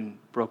never been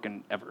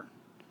broken ever.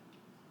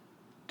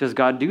 Does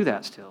God do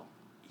that still?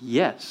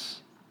 Yes.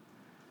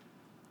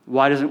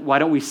 Why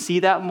don't we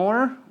see that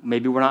more?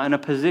 Maybe we're not in a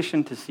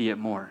position to see it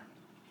more.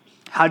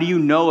 How do you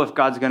know if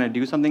God's going to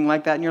do something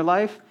like that in your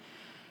life?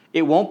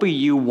 It won't be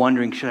you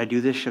wondering, should I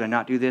do this? Should I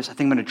not do this? I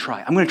think I'm going to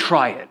try it. I'm going to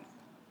try it.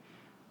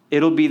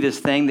 It'll be this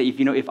thing that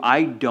if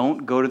I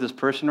don't go to this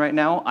person right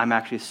now, I'm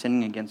actually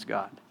sinning against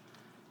God.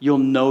 You'll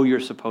know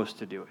you're supposed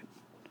to do it.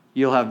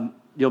 You'll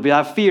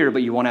have fear,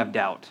 but you won't have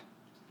doubt.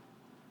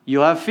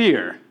 You'll have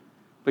fear,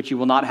 but you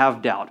will not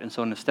have doubt. And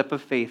so in a step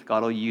of faith,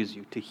 God will use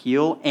you to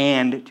heal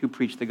and to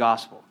preach the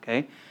gospel,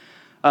 okay?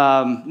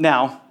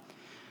 Now,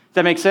 does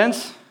that make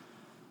sense?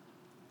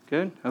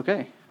 Good?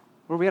 Okay.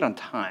 Where are we at on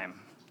time?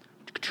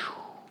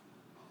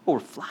 Oh, we're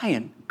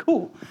flying.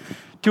 Cool.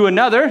 To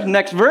another,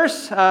 next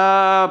verse,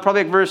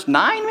 probably like verse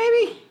 9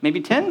 maybe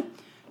 10.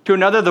 To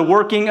another, the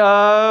working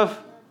of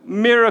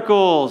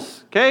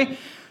miracles, okay?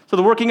 So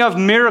the working of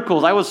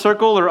miracles. I would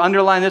circle or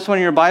underline this one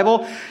in your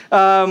Bible.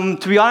 To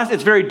be honest,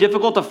 it's very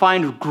difficult to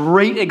find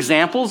great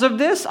examples of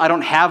this. I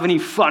don't have any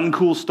fun,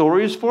 cool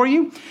stories for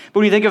you.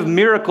 But when you think of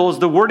miracles,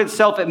 the word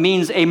itself, it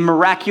means a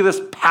miraculous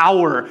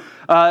power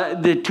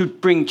to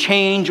bring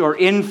change or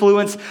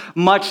influence,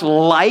 much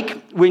like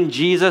when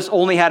Jesus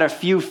only had a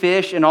few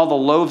fish and all the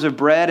loaves of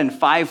bread and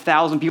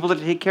 5,000 people to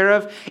take care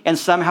of, and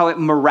somehow he had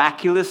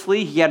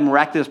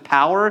miraculous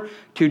power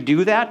to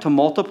do that, to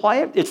multiply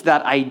it. It's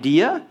that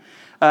idea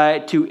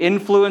to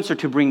influence or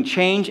to bring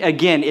change.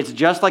 Again, it's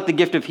just like the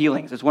gift of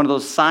healings. It's one of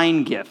those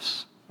sign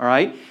gifts, all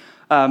right?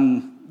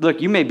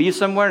 Look, you may be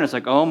somewhere and it's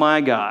like, oh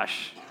my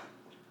gosh,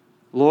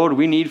 Lord,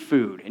 we need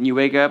food. And you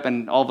wake up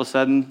and all of a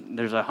sudden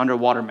there's 100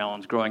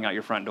 watermelons growing out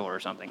your front door or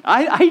something.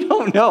 I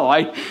don't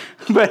know.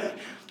 But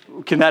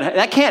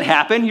that can't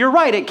happen. You're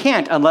right, it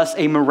can't unless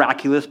a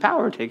miraculous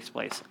power takes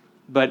place.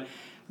 But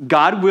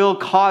God will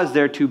cause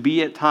there to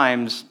be at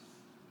times,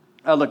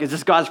 look, is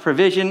this God's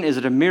provision? Is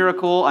it a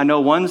miracle? I know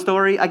one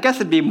story. I guess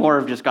it'd be more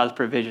of just God's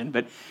provision.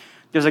 But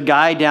there's a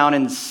guy down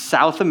in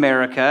South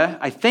America,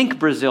 I think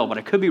Brazil, but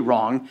I could be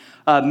wrong,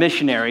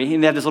 missionary.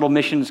 And they have this little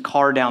missions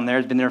car down there.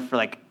 It's been there for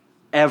like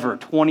ever,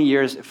 20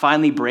 years. It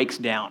finally breaks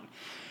down.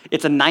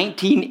 It's a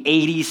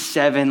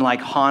 1987 like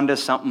Honda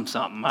something,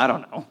 I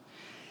don't know.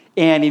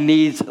 And he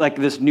needs like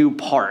this new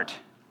part.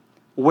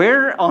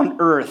 Where on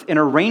earth in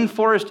a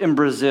rainforest in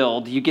Brazil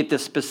do you get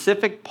this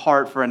specific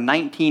part for a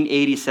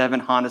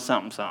 1987 Honda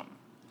something?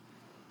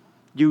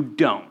 You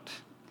don't.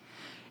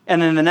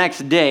 And then the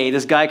next day,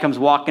 this guy comes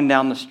walking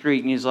down the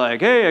street and he's like,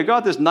 hey, I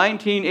got this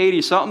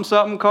 1980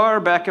 something car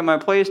back at my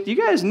place. Do you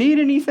guys need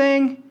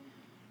anything?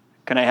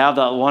 Can I have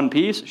that one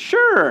piece?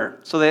 Sure.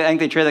 So I think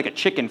they trade like a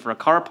chicken for a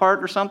car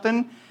part or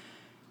something.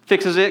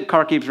 Fixes it,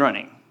 car keeps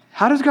running.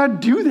 How does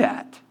God do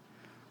that?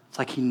 It's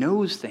like he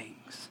knows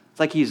things. It's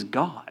like he's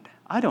God.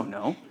 I don't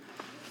know.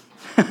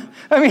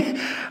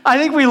 I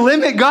think we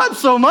limit God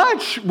so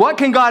much. What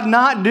can God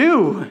not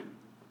do?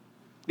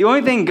 The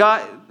only thing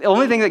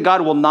that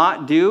God will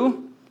not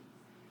do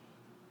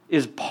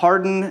is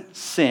pardon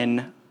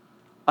sin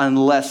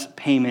unless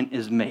payment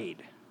is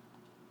made.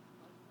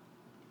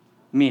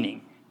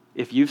 Meaning,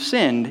 if you've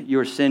sinned,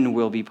 your sin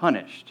will be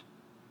punished.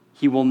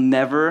 He will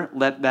never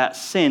let that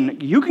sin,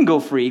 you can go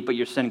free, but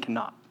your sin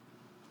cannot.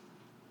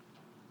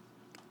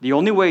 The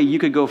only way you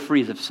could go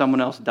free is if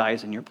someone else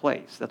dies in your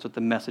place. That's what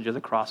the message of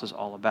the cross is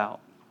all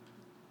about.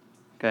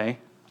 Okay?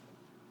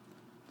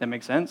 That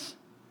makes sense?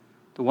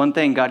 The one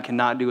thing God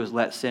cannot do is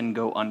let sin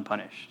go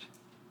unpunished.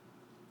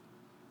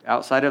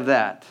 Outside of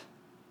that,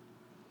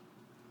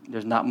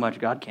 there's not much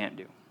God can't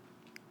do.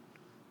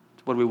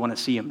 It's what we want to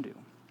see him do.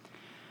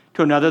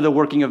 To another, the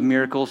working of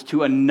miracles.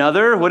 To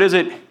another, what is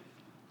it? Look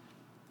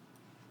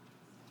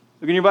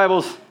in your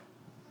Bibles.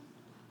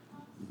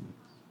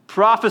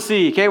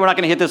 Prophecy. Okay, we're not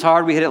going to hit this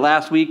hard. We hit it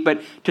last week.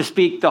 But to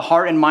speak the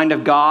heart and mind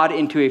of God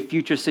into a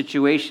future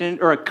situation,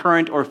 or a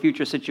current or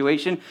future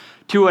situation.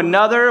 To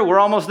another, we're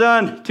almost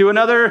done. To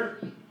another,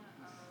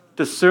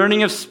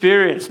 discerning of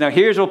spirits. Now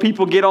here's where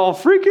people get all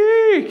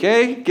freaky.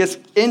 Okay, gets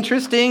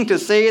interesting to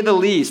say the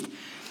least.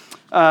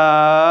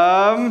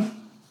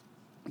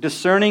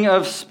 Discerning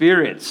of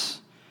spirits.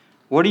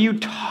 What are you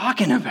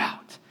talking about?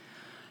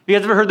 Have you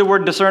guys ever heard the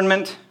word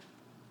discernment?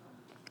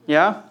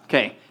 Yeah?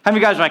 Okay. How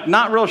many guys are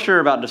not real sure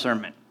about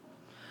discernment?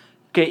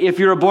 Okay, if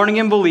you're a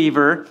born-again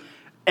believer,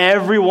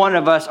 every one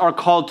of us are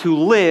called to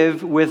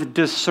live with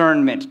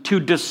discernment.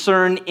 To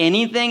discern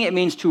anything, it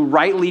means to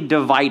rightly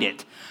divide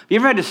it. Have you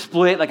ever had to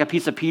split like a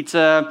piece of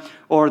pizza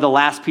or the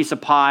last piece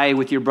of pie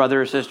with your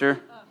brother or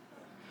sister?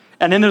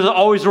 And then there's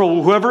always a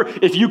rule,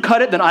 if you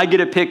cut it, then I get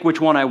to pick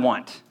which one I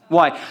want.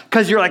 Why?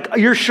 Because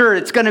you're sure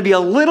it's going to be a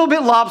little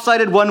bit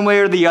lopsided one way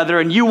or the other,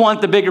 and you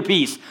want the bigger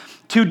piece.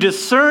 To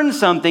discern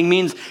something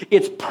means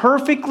it's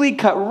perfectly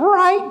cut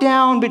right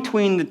down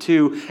between the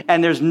two,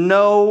 and there's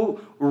no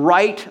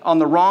right on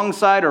the wrong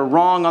side or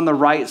wrong on the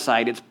right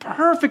side. It's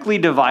perfectly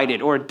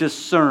divided or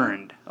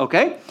discerned,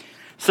 okay?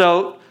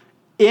 So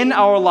in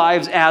our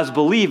lives as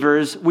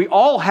believers, we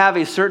all have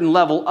a certain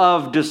level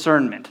of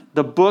discernment.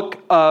 The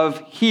book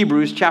of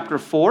Hebrews, chapter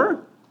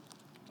 4,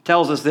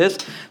 tells us this.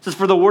 It says,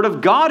 "For the word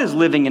of God is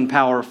living and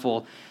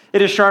powerful.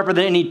 It is sharper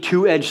than any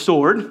two-edged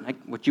sword," like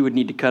what you would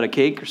need to cut a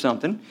cake or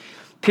something,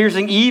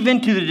 "piercing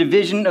even to the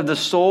division of the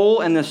soul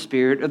and the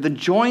spirit, of the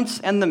joints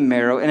and the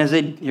marrow, and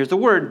here's the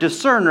word,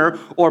 discerner,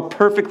 or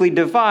perfectly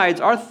divides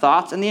our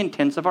thoughts and the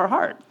intents of our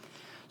heart."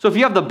 So if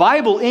you have the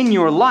Bible in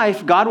your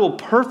life, God will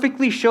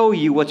perfectly show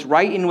you what's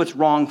right and what's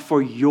wrong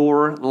for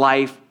your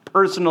life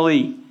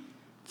personally.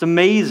 It's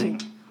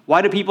amazing.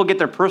 Why do people get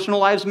their personal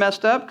lives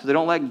messed up? Because they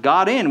don't let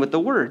God in with the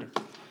word.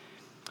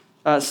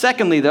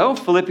 Secondly, though,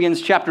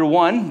 Philippians chapter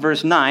 1,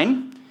 verse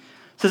 9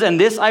 says, "And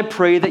this I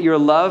pray, that your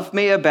love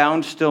may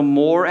abound still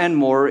more and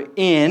more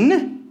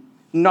in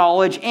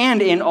knowledge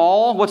and in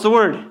all," what's the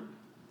word?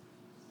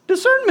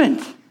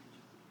 Discernment.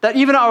 That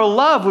even our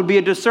love would be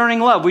a discerning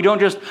love. We don't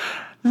just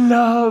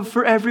love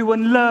for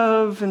everyone,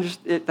 love, and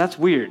that's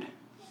weird.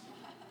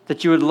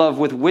 That you would love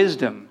with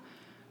wisdom.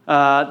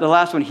 The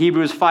last one,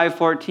 Hebrews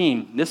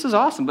 5:14. This is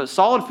awesome, but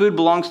solid food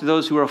belongs to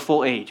those who are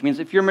full age. It means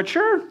if you're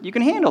mature, you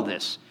can handle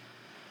this.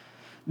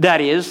 That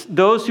is,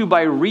 those who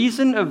by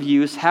reason of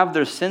use have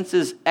their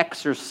senses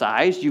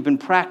exercised, you've been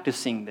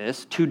practicing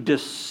this, to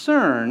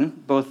discern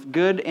both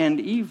good and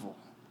evil.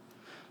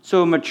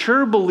 So a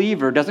mature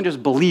believer doesn't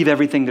just believe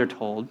everything they're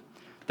told.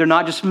 They're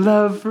not just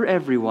love for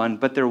everyone,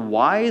 but they're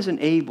wise and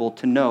able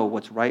to know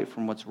what's right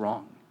from what's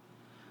wrong.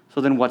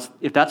 So then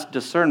if that's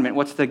discernment,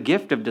 what's the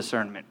gift of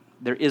discernment?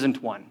 There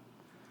isn't one.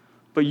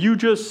 But you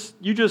just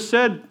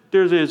said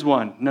there is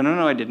one.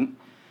 No, I didn't.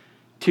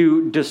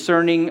 To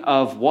discerning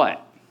of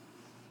what?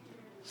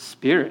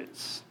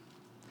 Spirits.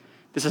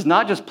 This is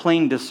not just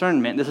plain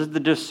discernment. This is the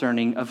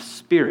discerning of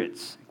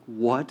spirits.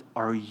 What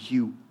are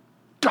you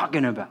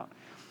talking about?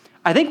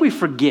 I think we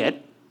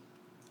forget,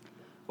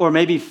 or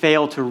maybe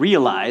fail to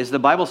realize, the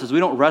Bible says we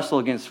don't wrestle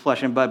against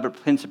flesh and blood, but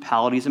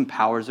principalities and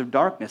powers of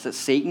darkness, that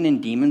Satan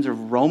and demons are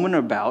roaming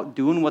about,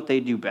 doing what they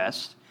do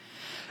best.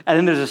 And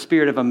then there's a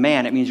spirit of a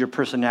man. It means your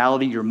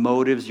personality, your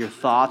motives, your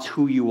thoughts,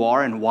 who you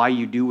are, and why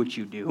you do what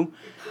you do.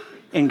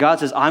 And God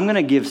says, I'm going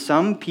to give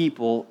some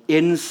people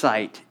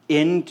insight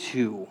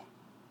into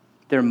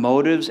their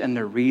motives and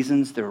their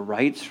reasons, their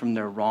rights from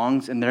their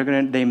wrongs, and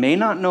they may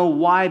not know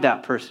why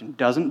that person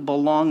doesn't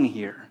belong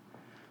here,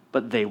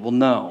 but they will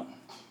know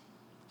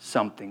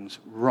something's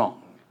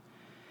wrong.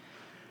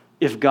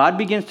 If God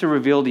begins to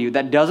reveal to you,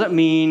 that doesn't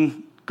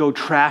mean go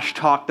trash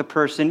talk the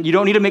person. You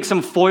don't need to make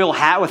some foil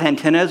hat with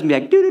antennas and be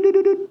like,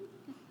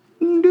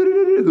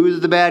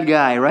 who's the bad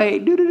guy,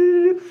 right?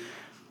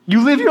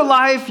 You live your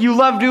life, you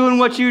love doing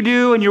what you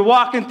do, and you're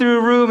walking through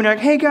a room and you're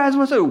like, hey guys,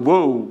 what's up?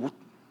 Whoa.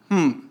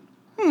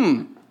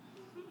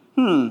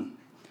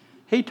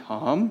 Hey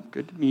Tom,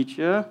 good to meet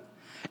you.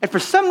 And for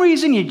some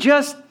reason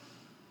there's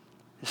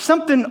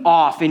something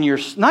off in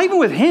not even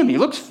with him, he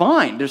looks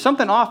fine. There's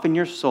something off in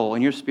your soul,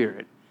 in your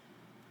spirit.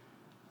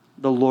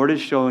 The Lord is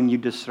showing you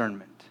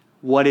discernment.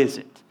 What is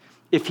it?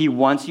 If he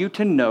wants you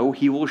to know,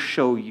 he will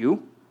show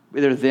you,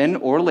 either then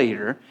or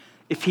later.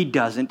 If he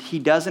doesn't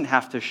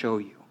have to show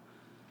you.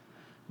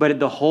 But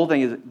the whole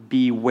thing is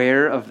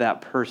beware of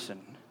that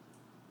person.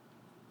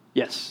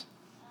 Yes?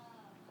 I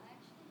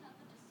actually have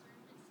a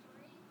discernment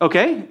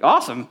story. Okay,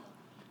 awesome.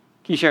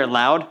 Can you share it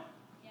loud?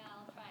 Yeah,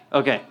 I'll try.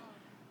 Okay.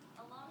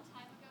 A long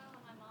time ago,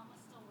 when my mom was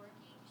still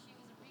working, she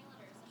was a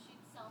realtor, so she'd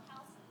sell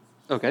houses.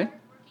 Okay.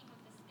 started working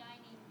with this guy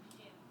named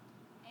Jim.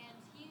 And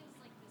he was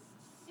like this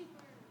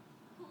super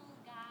cool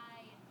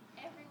guy.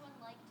 Everyone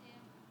liked him.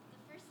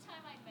 The first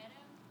time I met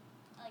him,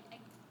 like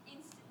I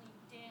instantly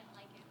didn't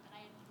like him, and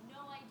I had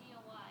no idea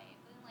why.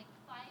 But then like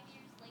 5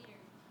 years later,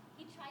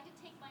 he tried to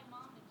take my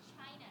mom to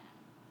China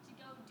to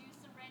go do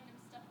some random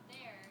stuff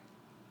there.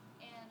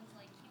 And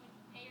like he would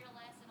pay her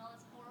less and all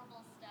this horrible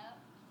stuff.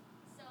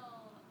 So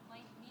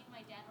me and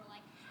my dad were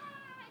like,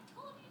 I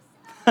told you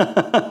so. We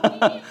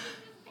didn't do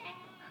this bad.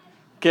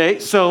 Okay,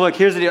 so look,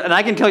 here's the deal. And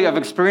I can tell you, I've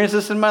experienced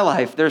this in my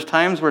life. There's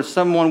times where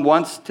someone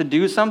wants to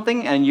do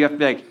something, and you have to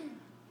be like,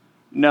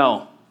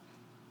 no.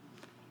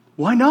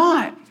 Why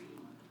not?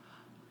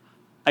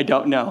 I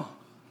don't know.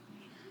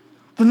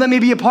 Then let me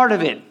be a part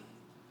of it.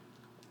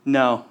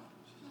 No.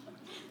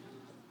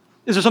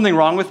 Is there something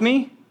wrong with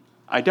me?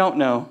 I don't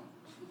know.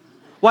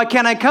 Why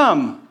can't I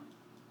come?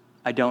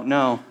 I don't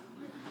know.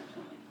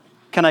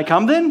 Can I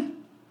come then?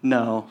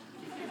 No.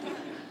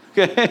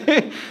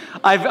 Okay.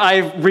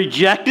 I've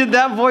rejected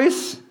that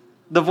voice,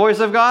 the voice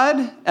of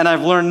God, and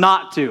I've learned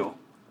not to.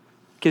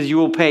 Because you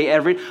will pay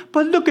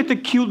but look at the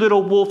cute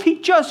little wolf. He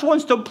just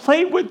wants to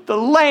play with the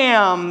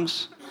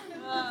lambs.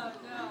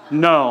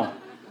 No.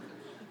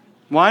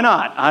 Why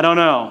not? I don't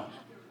know.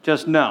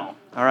 Just no.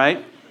 All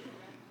right?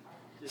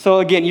 So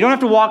again, you don't have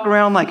to walk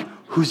around like,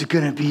 who's it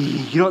going to be?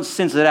 You don't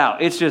sense it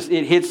out. It's just,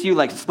 it hits you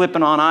like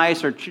slipping on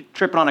ice or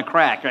tripping on a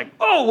crack. You're like,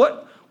 oh,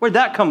 what? Where'd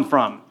that come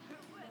from?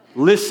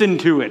 Listen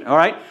to it. All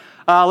right?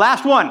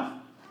 Last one.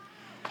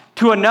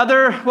 To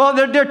another, well,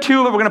 they're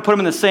two, but we're going to put them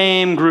in the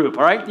same group,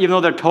 all right? Even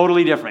though they're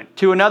totally different.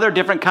 To another,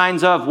 different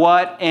kinds of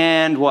what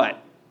and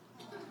what?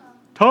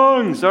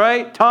 Tongues, all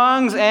right?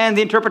 Tongues and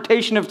the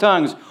interpretation of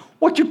tongues.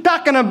 What you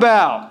talking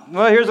about?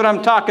 Well, here's what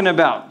I'm talking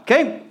about,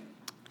 okay?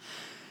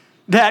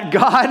 That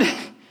God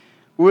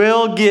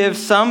will give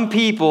some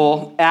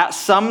people at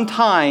some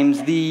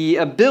times the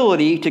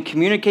ability to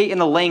communicate in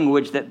a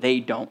language that they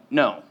don't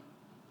know.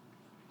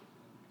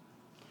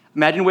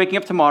 Imagine waking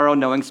up tomorrow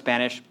knowing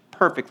Spanish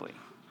perfectly.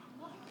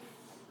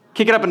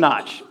 Kick it up a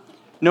notch.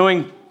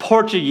 Knowing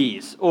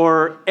Portuguese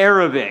or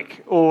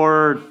Arabic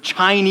or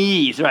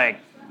Chinese, right?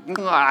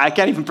 I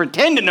can't even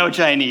pretend to know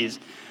Chinese.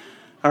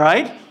 All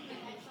right?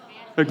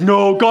 Like,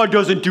 no, God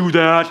doesn't do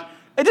that.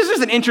 This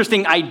is an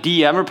interesting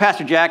idea. I remember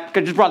Pastor Jack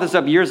just brought this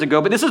up years ago,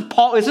 but this is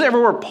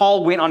everywhere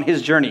Paul went on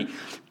his journey.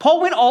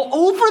 Paul went all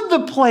over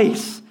the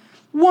place.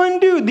 One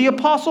dude, the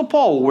Apostle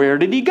Paul, where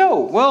did he go?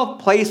 Well,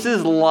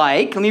 places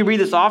like, let me read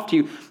this off to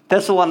you,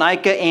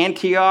 Thessalonica,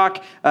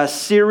 Antioch,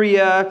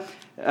 Syria,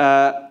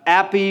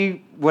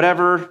 Appii,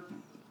 whatever,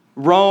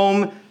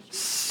 Rome,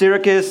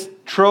 Syracuse,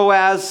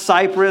 Troas,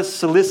 Cyprus,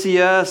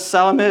 Cilicia,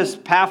 Salamis,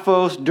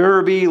 Paphos,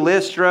 Derbe,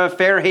 Lystra,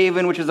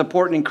 Fairhaven, which is a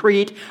port in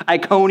Crete,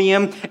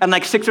 Iconium, and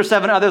like 6 or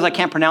 7 others I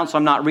can't pronounce, so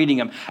I'm not reading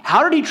them.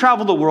 How did he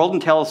travel the world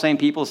and tell the same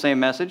people the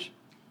same message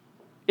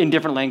in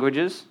different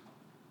languages?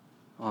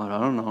 Oh, I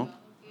don't know.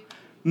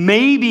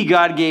 Maybe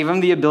God gave him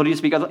the ability to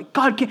speak.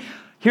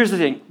 Here's the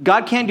thing.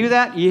 God can't do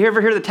that. You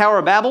ever hear the Tower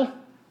of Babel?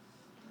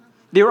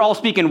 They were all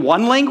speaking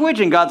one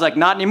language, and God's like,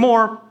 not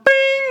anymore.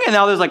 Bing! And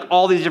now there's like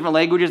all these different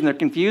languages, and they're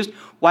confused.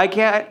 Why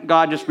can't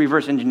God just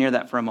reverse engineer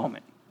that for a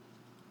moment?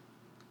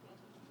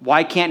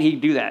 Why can't he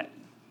do that?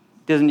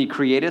 Doesn't he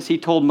create us? He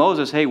told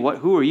Moses, hey,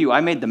 who are you?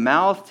 I made the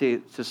mouth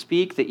to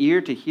speak, the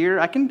ear to hear.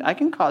 I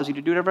can cause you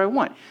to do whatever I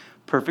want.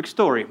 Perfect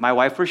story. My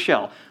wife,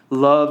 Rochelle,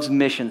 loves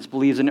missions,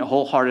 believes in it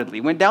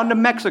wholeheartedly. Went down to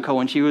Mexico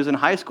when she was in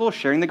high school,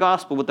 sharing the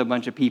gospel with a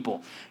bunch of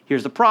people.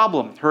 Here's the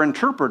problem. Her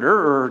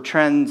interpreter or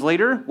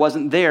translator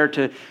wasn't there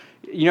to,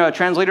 you know how a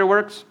translator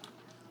works?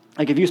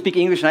 Like if you speak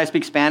English and I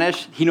speak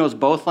Spanish, he knows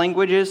both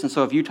languages. And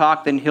so if you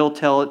talk, then he'll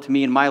tell it to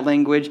me in my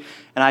language.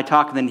 And I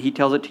talk, and then he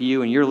tells it to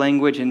you in your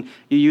language. And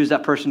you use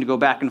that person to go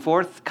back and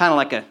forth. Kind of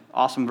like an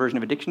awesome version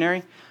of a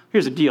dictionary.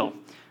 Here's the deal.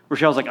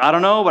 Rochelle's like, I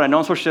don't know, but I know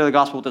I'm supposed to share the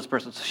gospel with this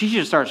person. So she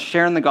just starts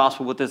sharing the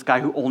gospel with this guy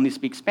who only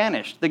speaks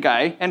Spanish. The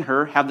guy and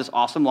her have this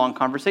awesome long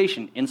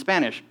conversation in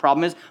Spanish.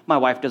 Problem is, my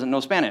wife doesn't know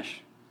Spanish.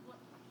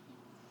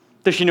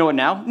 Does she know it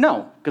now?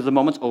 No, because the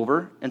moment's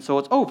over, and so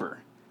it's over.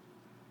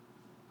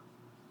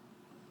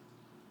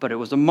 But it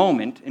was a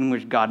moment in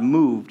which God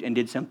moved and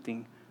did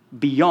something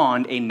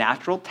beyond a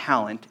natural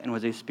talent and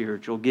was a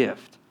spiritual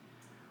gift.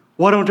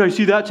 Why don't I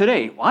see that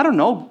today? Well, I don't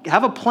know.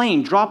 Have a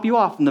plane drop you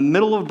off in the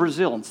middle of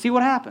Brazil and see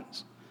what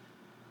happens.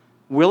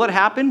 Will it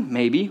happen?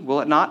 Maybe.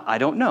 Will it not? I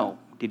don't know.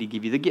 Did he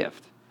give you the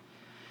gift?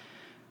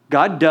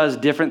 God does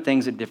different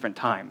things at different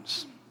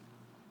times.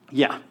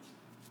 Yeah.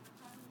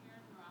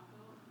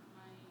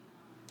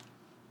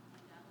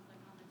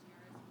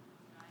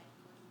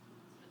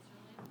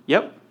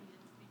 Yep.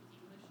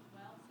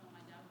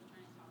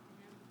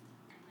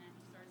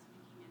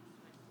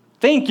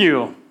 Thank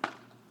you.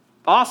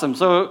 Awesome.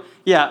 So,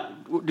 yeah,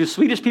 do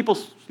Swedish people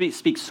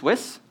speak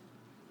Swiss?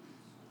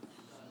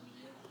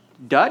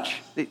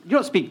 Dutch? You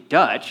don't speak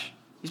Dutch.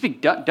 You speak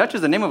Dutch. Dutch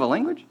is the name of a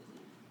language?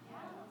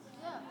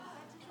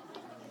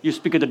 You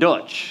speak of the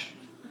Dutch.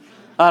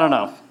 I don't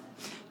know.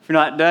 If you're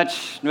not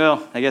Dutch,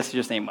 well, I guess you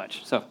just ain't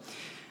much. So,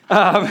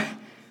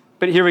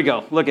 But here we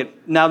go. Look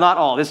at, now not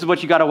all. This is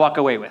what you got to walk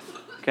away with,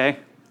 okay?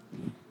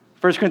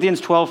 1 Corinthians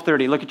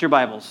 12:30. Look at your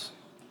Bibles.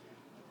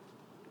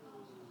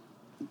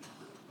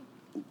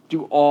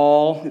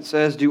 It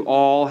says, do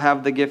all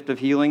have the gift of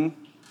healing?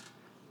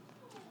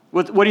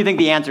 What do you think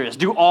the answer is?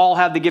 Do all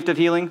have the gift of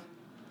healing?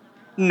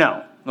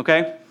 No,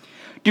 okay?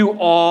 Do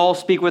all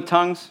speak with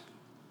tongues?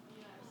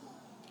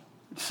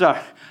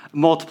 Sorry,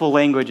 multiple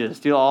languages.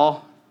 Do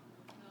all?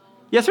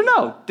 Yes or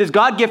no? Does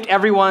God gift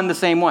everyone the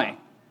same way?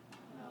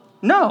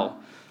 No.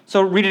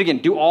 So read it again.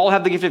 Do all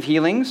have the gift of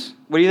healings?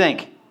 What do you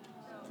think?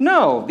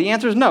 No. The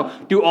answer is no.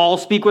 Do all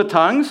speak with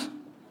tongues?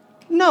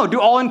 No.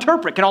 Do all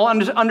interpret? Can all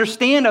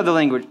understand other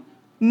language?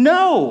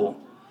 No.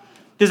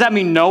 Does that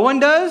mean no one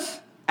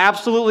does?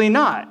 Absolutely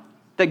not.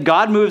 That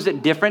God moves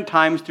at different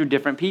times through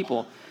different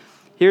people.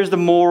 Here's the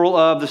moral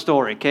of the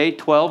story, okay?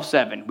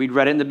 12:7. We'd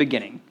read it in the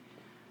beginning.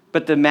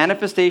 But the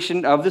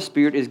manifestation of the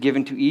Spirit is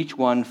given to each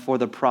one for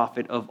the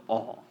profit of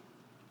all.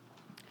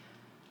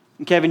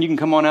 And Kevin, you can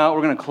come on out.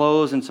 We're going to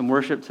close in some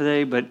worship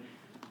today, but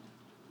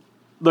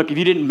look, if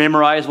you didn't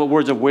memorize what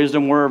words of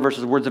wisdom were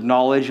versus words of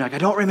knowledge, like, I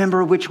don't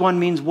remember which one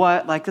means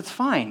what, like, that's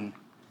fine.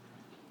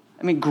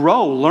 I mean,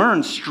 grow,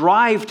 learn,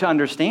 strive to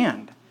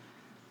understand.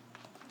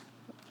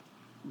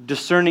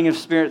 Discerning of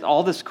spirit,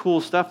 all this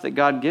cool stuff that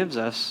God gives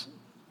us.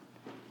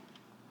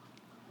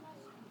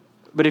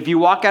 But if you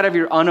walk out of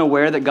here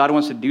unaware that God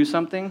wants to do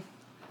something,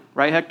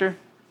 right, Hector?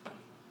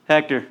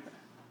 Hector.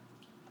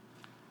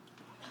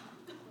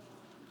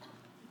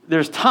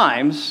 There's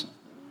times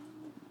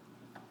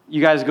you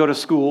guys go to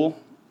school,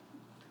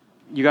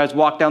 you guys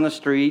walk down the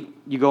street,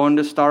 you go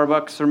into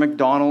Starbucks or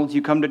McDonald's,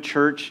 you come to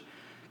church.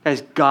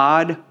 Guys,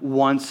 God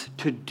wants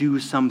to do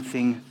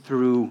something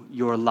through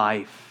your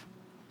life.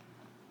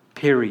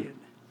 Period.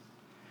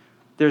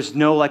 There's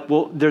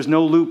no there's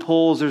no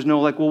loopholes. There's no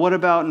what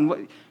about and what?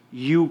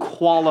 You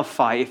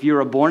qualify. If you're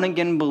a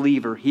born-again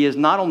believer, he is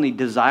not only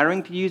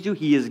desiring to use you,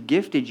 he has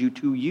gifted you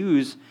to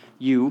use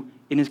you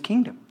in his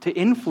kingdom, to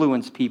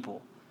influence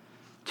people,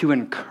 to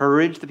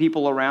encourage the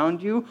people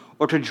around you,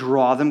 or to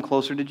draw them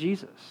closer to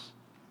Jesus.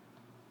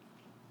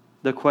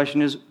 The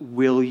question is,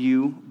 will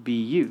you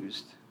be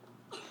used?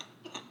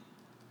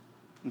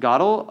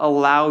 God will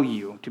allow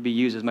you to be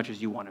used as much as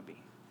you want to be.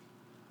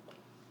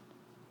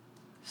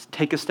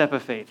 Take a step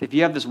of faith. If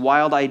you have this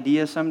wild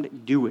idea someday,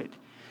 do it.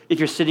 If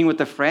you're sitting with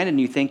a friend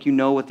and you think you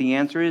know what the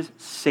answer is,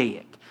 say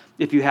it.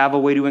 If you have a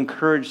way to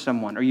encourage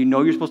someone or you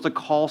know you're supposed to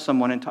call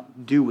someone and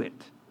do it.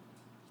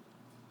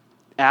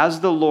 As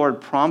the Lord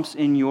prompts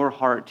in your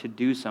heart to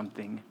do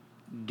something,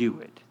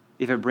 do it.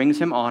 If it brings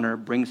him honor,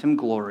 brings him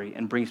glory,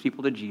 and brings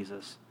people to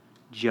Jesus,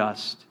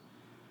 just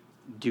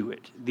do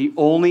it. The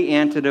only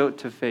antidote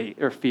to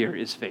faith or fear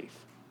is faith,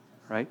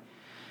 right?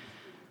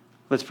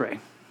 Let's pray.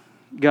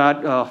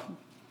 God,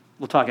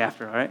 we'll talk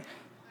after, all right?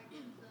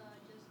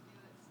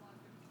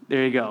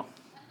 There you go.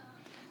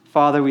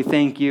 Father, we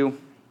thank you.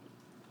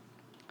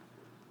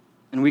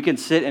 And we could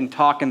sit and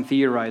talk and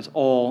theorize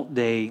all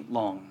day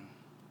long.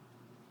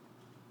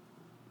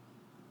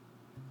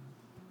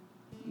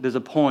 There's a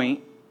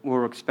point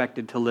where we're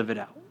expected to live it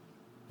out.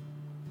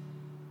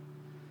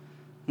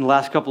 In the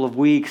last couple of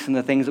weeks and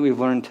the things that we've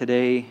learned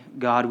today,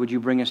 God, would you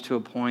bring us to a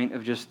point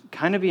of just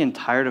kind of being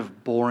tired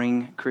of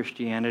boring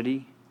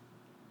Christianity?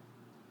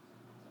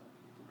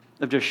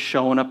 Of just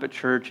showing up at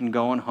church and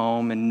going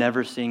home and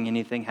never seeing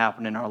anything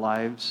happen in our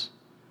lives.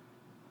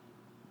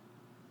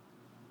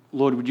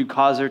 Lord, would you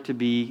cause there to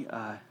be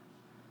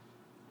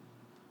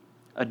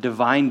a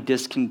divine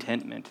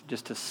discontentment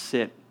just to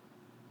sit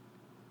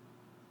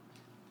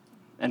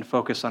and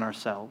focus on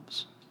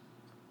ourselves.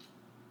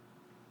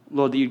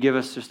 Lord, that you'd give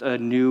us just a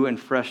new and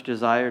fresh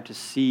desire to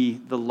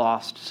see the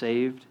lost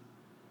saved.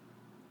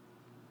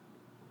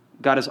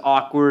 God, as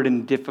awkward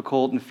and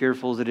difficult and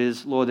fearful as it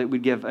is, Lord, that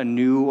we'd give a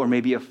new or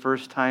maybe a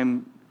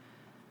first-time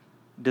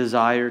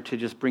desire to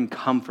just bring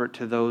comfort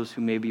to those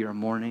who maybe are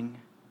mourning.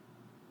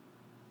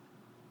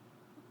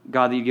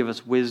 God, that you give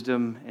us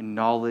wisdom and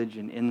knowledge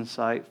and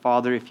insight.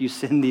 Father, if you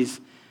send these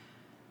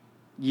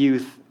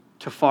youth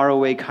to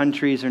faraway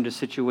countries or into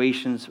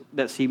situations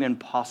that seem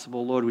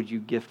impossible, Lord, would you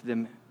gift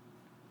them?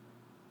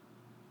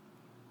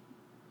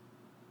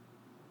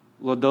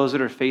 Lord, those that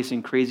are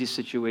facing crazy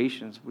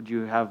situations, would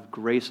you have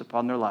grace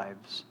upon their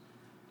lives?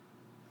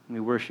 And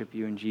we worship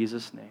you in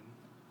Jesus' name.